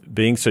for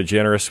being so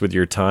generous with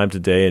your time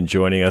today and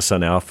joining us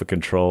on Alpha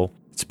Control.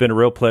 It's been a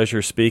real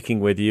pleasure speaking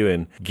with you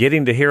and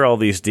getting to hear all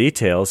these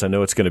details. I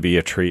know it's going to be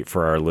a treat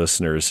for our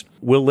listeners.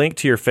 We'll link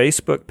to your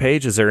Facebook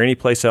page. Is there any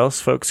place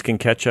else folks can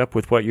catch up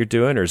with what you're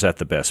doing, or is that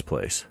the best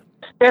place?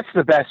 That's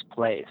the best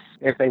place.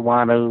 If they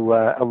want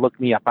to look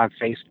me up on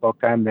Facebook,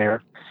 I'm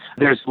there.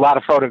 There's a lot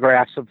of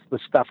photographs of the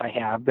stuff I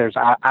have. There's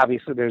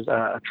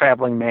a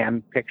traveling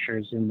man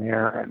pictures in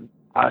there, and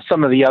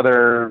some of the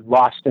other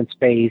Lost in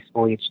Space,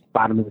 Voyage to the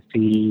Bottom of the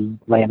Sea,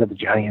 Land of the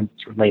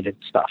Giants related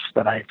stuff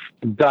that I've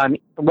done.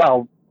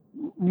 Well,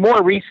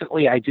 more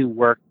recently I do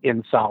work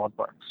in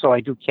SolidWorks, so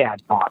I do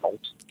CAD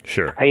models.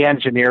 Sure. I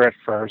engineer it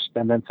first,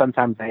 and then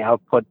sometimes I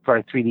output for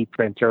a 3D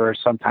printer, or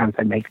sometimes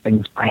I make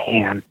things by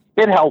hand.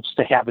 It helps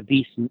to have a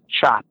decent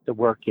shop to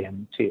work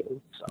in,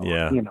 too. So,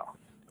 yeah. You know.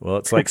 Well,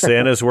 it's like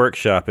Santa's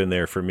workshop in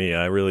there for me.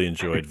 I really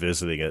enjoyed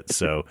visiting it.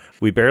 So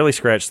we barely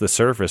scratched the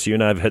surface. You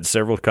and I have had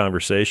several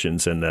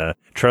conversations, and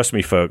trust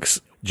me,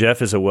 folks,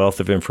 Jeff is a wealth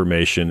of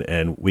information,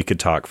 and we could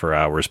talk for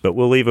hours, but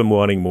we'll leave him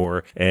wanting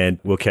more, and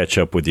we'll catch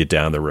up with you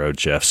down the road,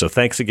 Jeff. So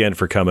thanks again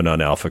for coming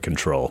on Alpha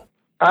Control.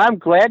 I'm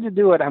glad to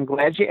do it. I'm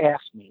glad you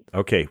asked me.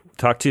 Okay.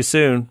 Talk to you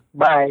soon.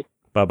 Bye.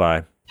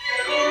 Bye-bye.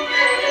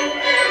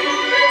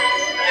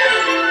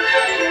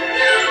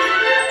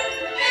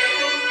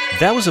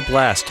 That was a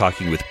blast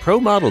talking with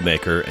pro model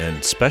maker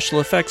and special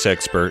effects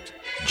expert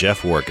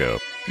Jeff Wargo.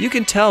 You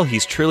can tell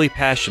he's truly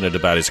passionate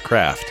about his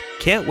craft.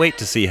 Can't wait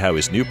to see how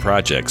his new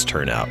projects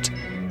turn out.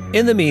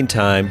 In the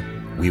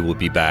meantime, we will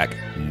be back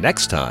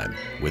next time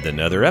with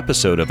another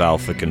episode of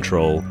Alpha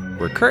Control,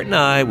 where Kurt and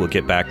I will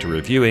get back to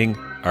reviewing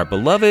our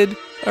beloved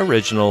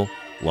original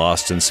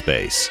Lost in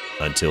Space.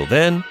 Until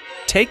then,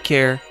 take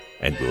care,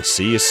 and we'll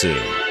see you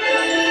soon.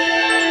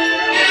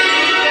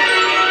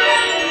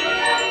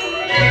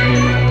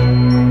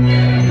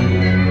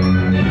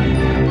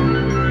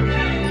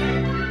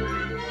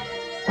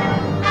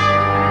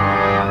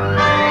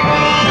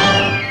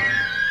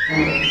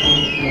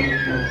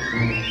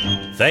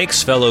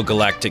 Thanks, fellow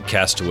galactic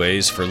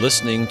castaways, for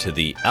listening to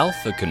the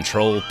Alpha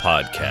Control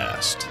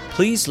podcast.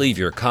 Please leave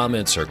your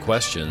comments or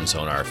questions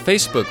on our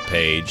Facebook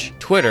page,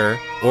 Twitter,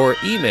 or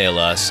email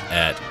us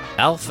at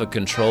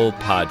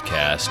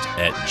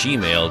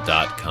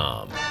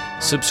alphacontrolpodcast@gmail.com.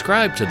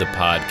 Subscribe to the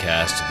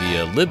podcast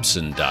via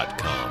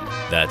libsyn.com.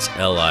 That's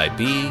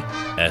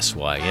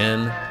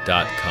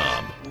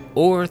LIBSYN.com.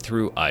 Or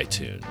through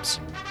iTunes.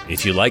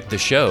 If you like the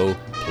show,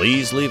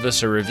 please leave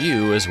us a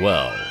review as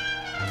well.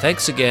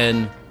 Thanks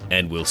again,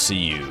 and we'll see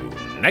you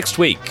next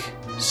week.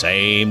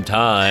 Same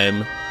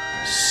time,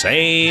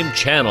 same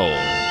channel.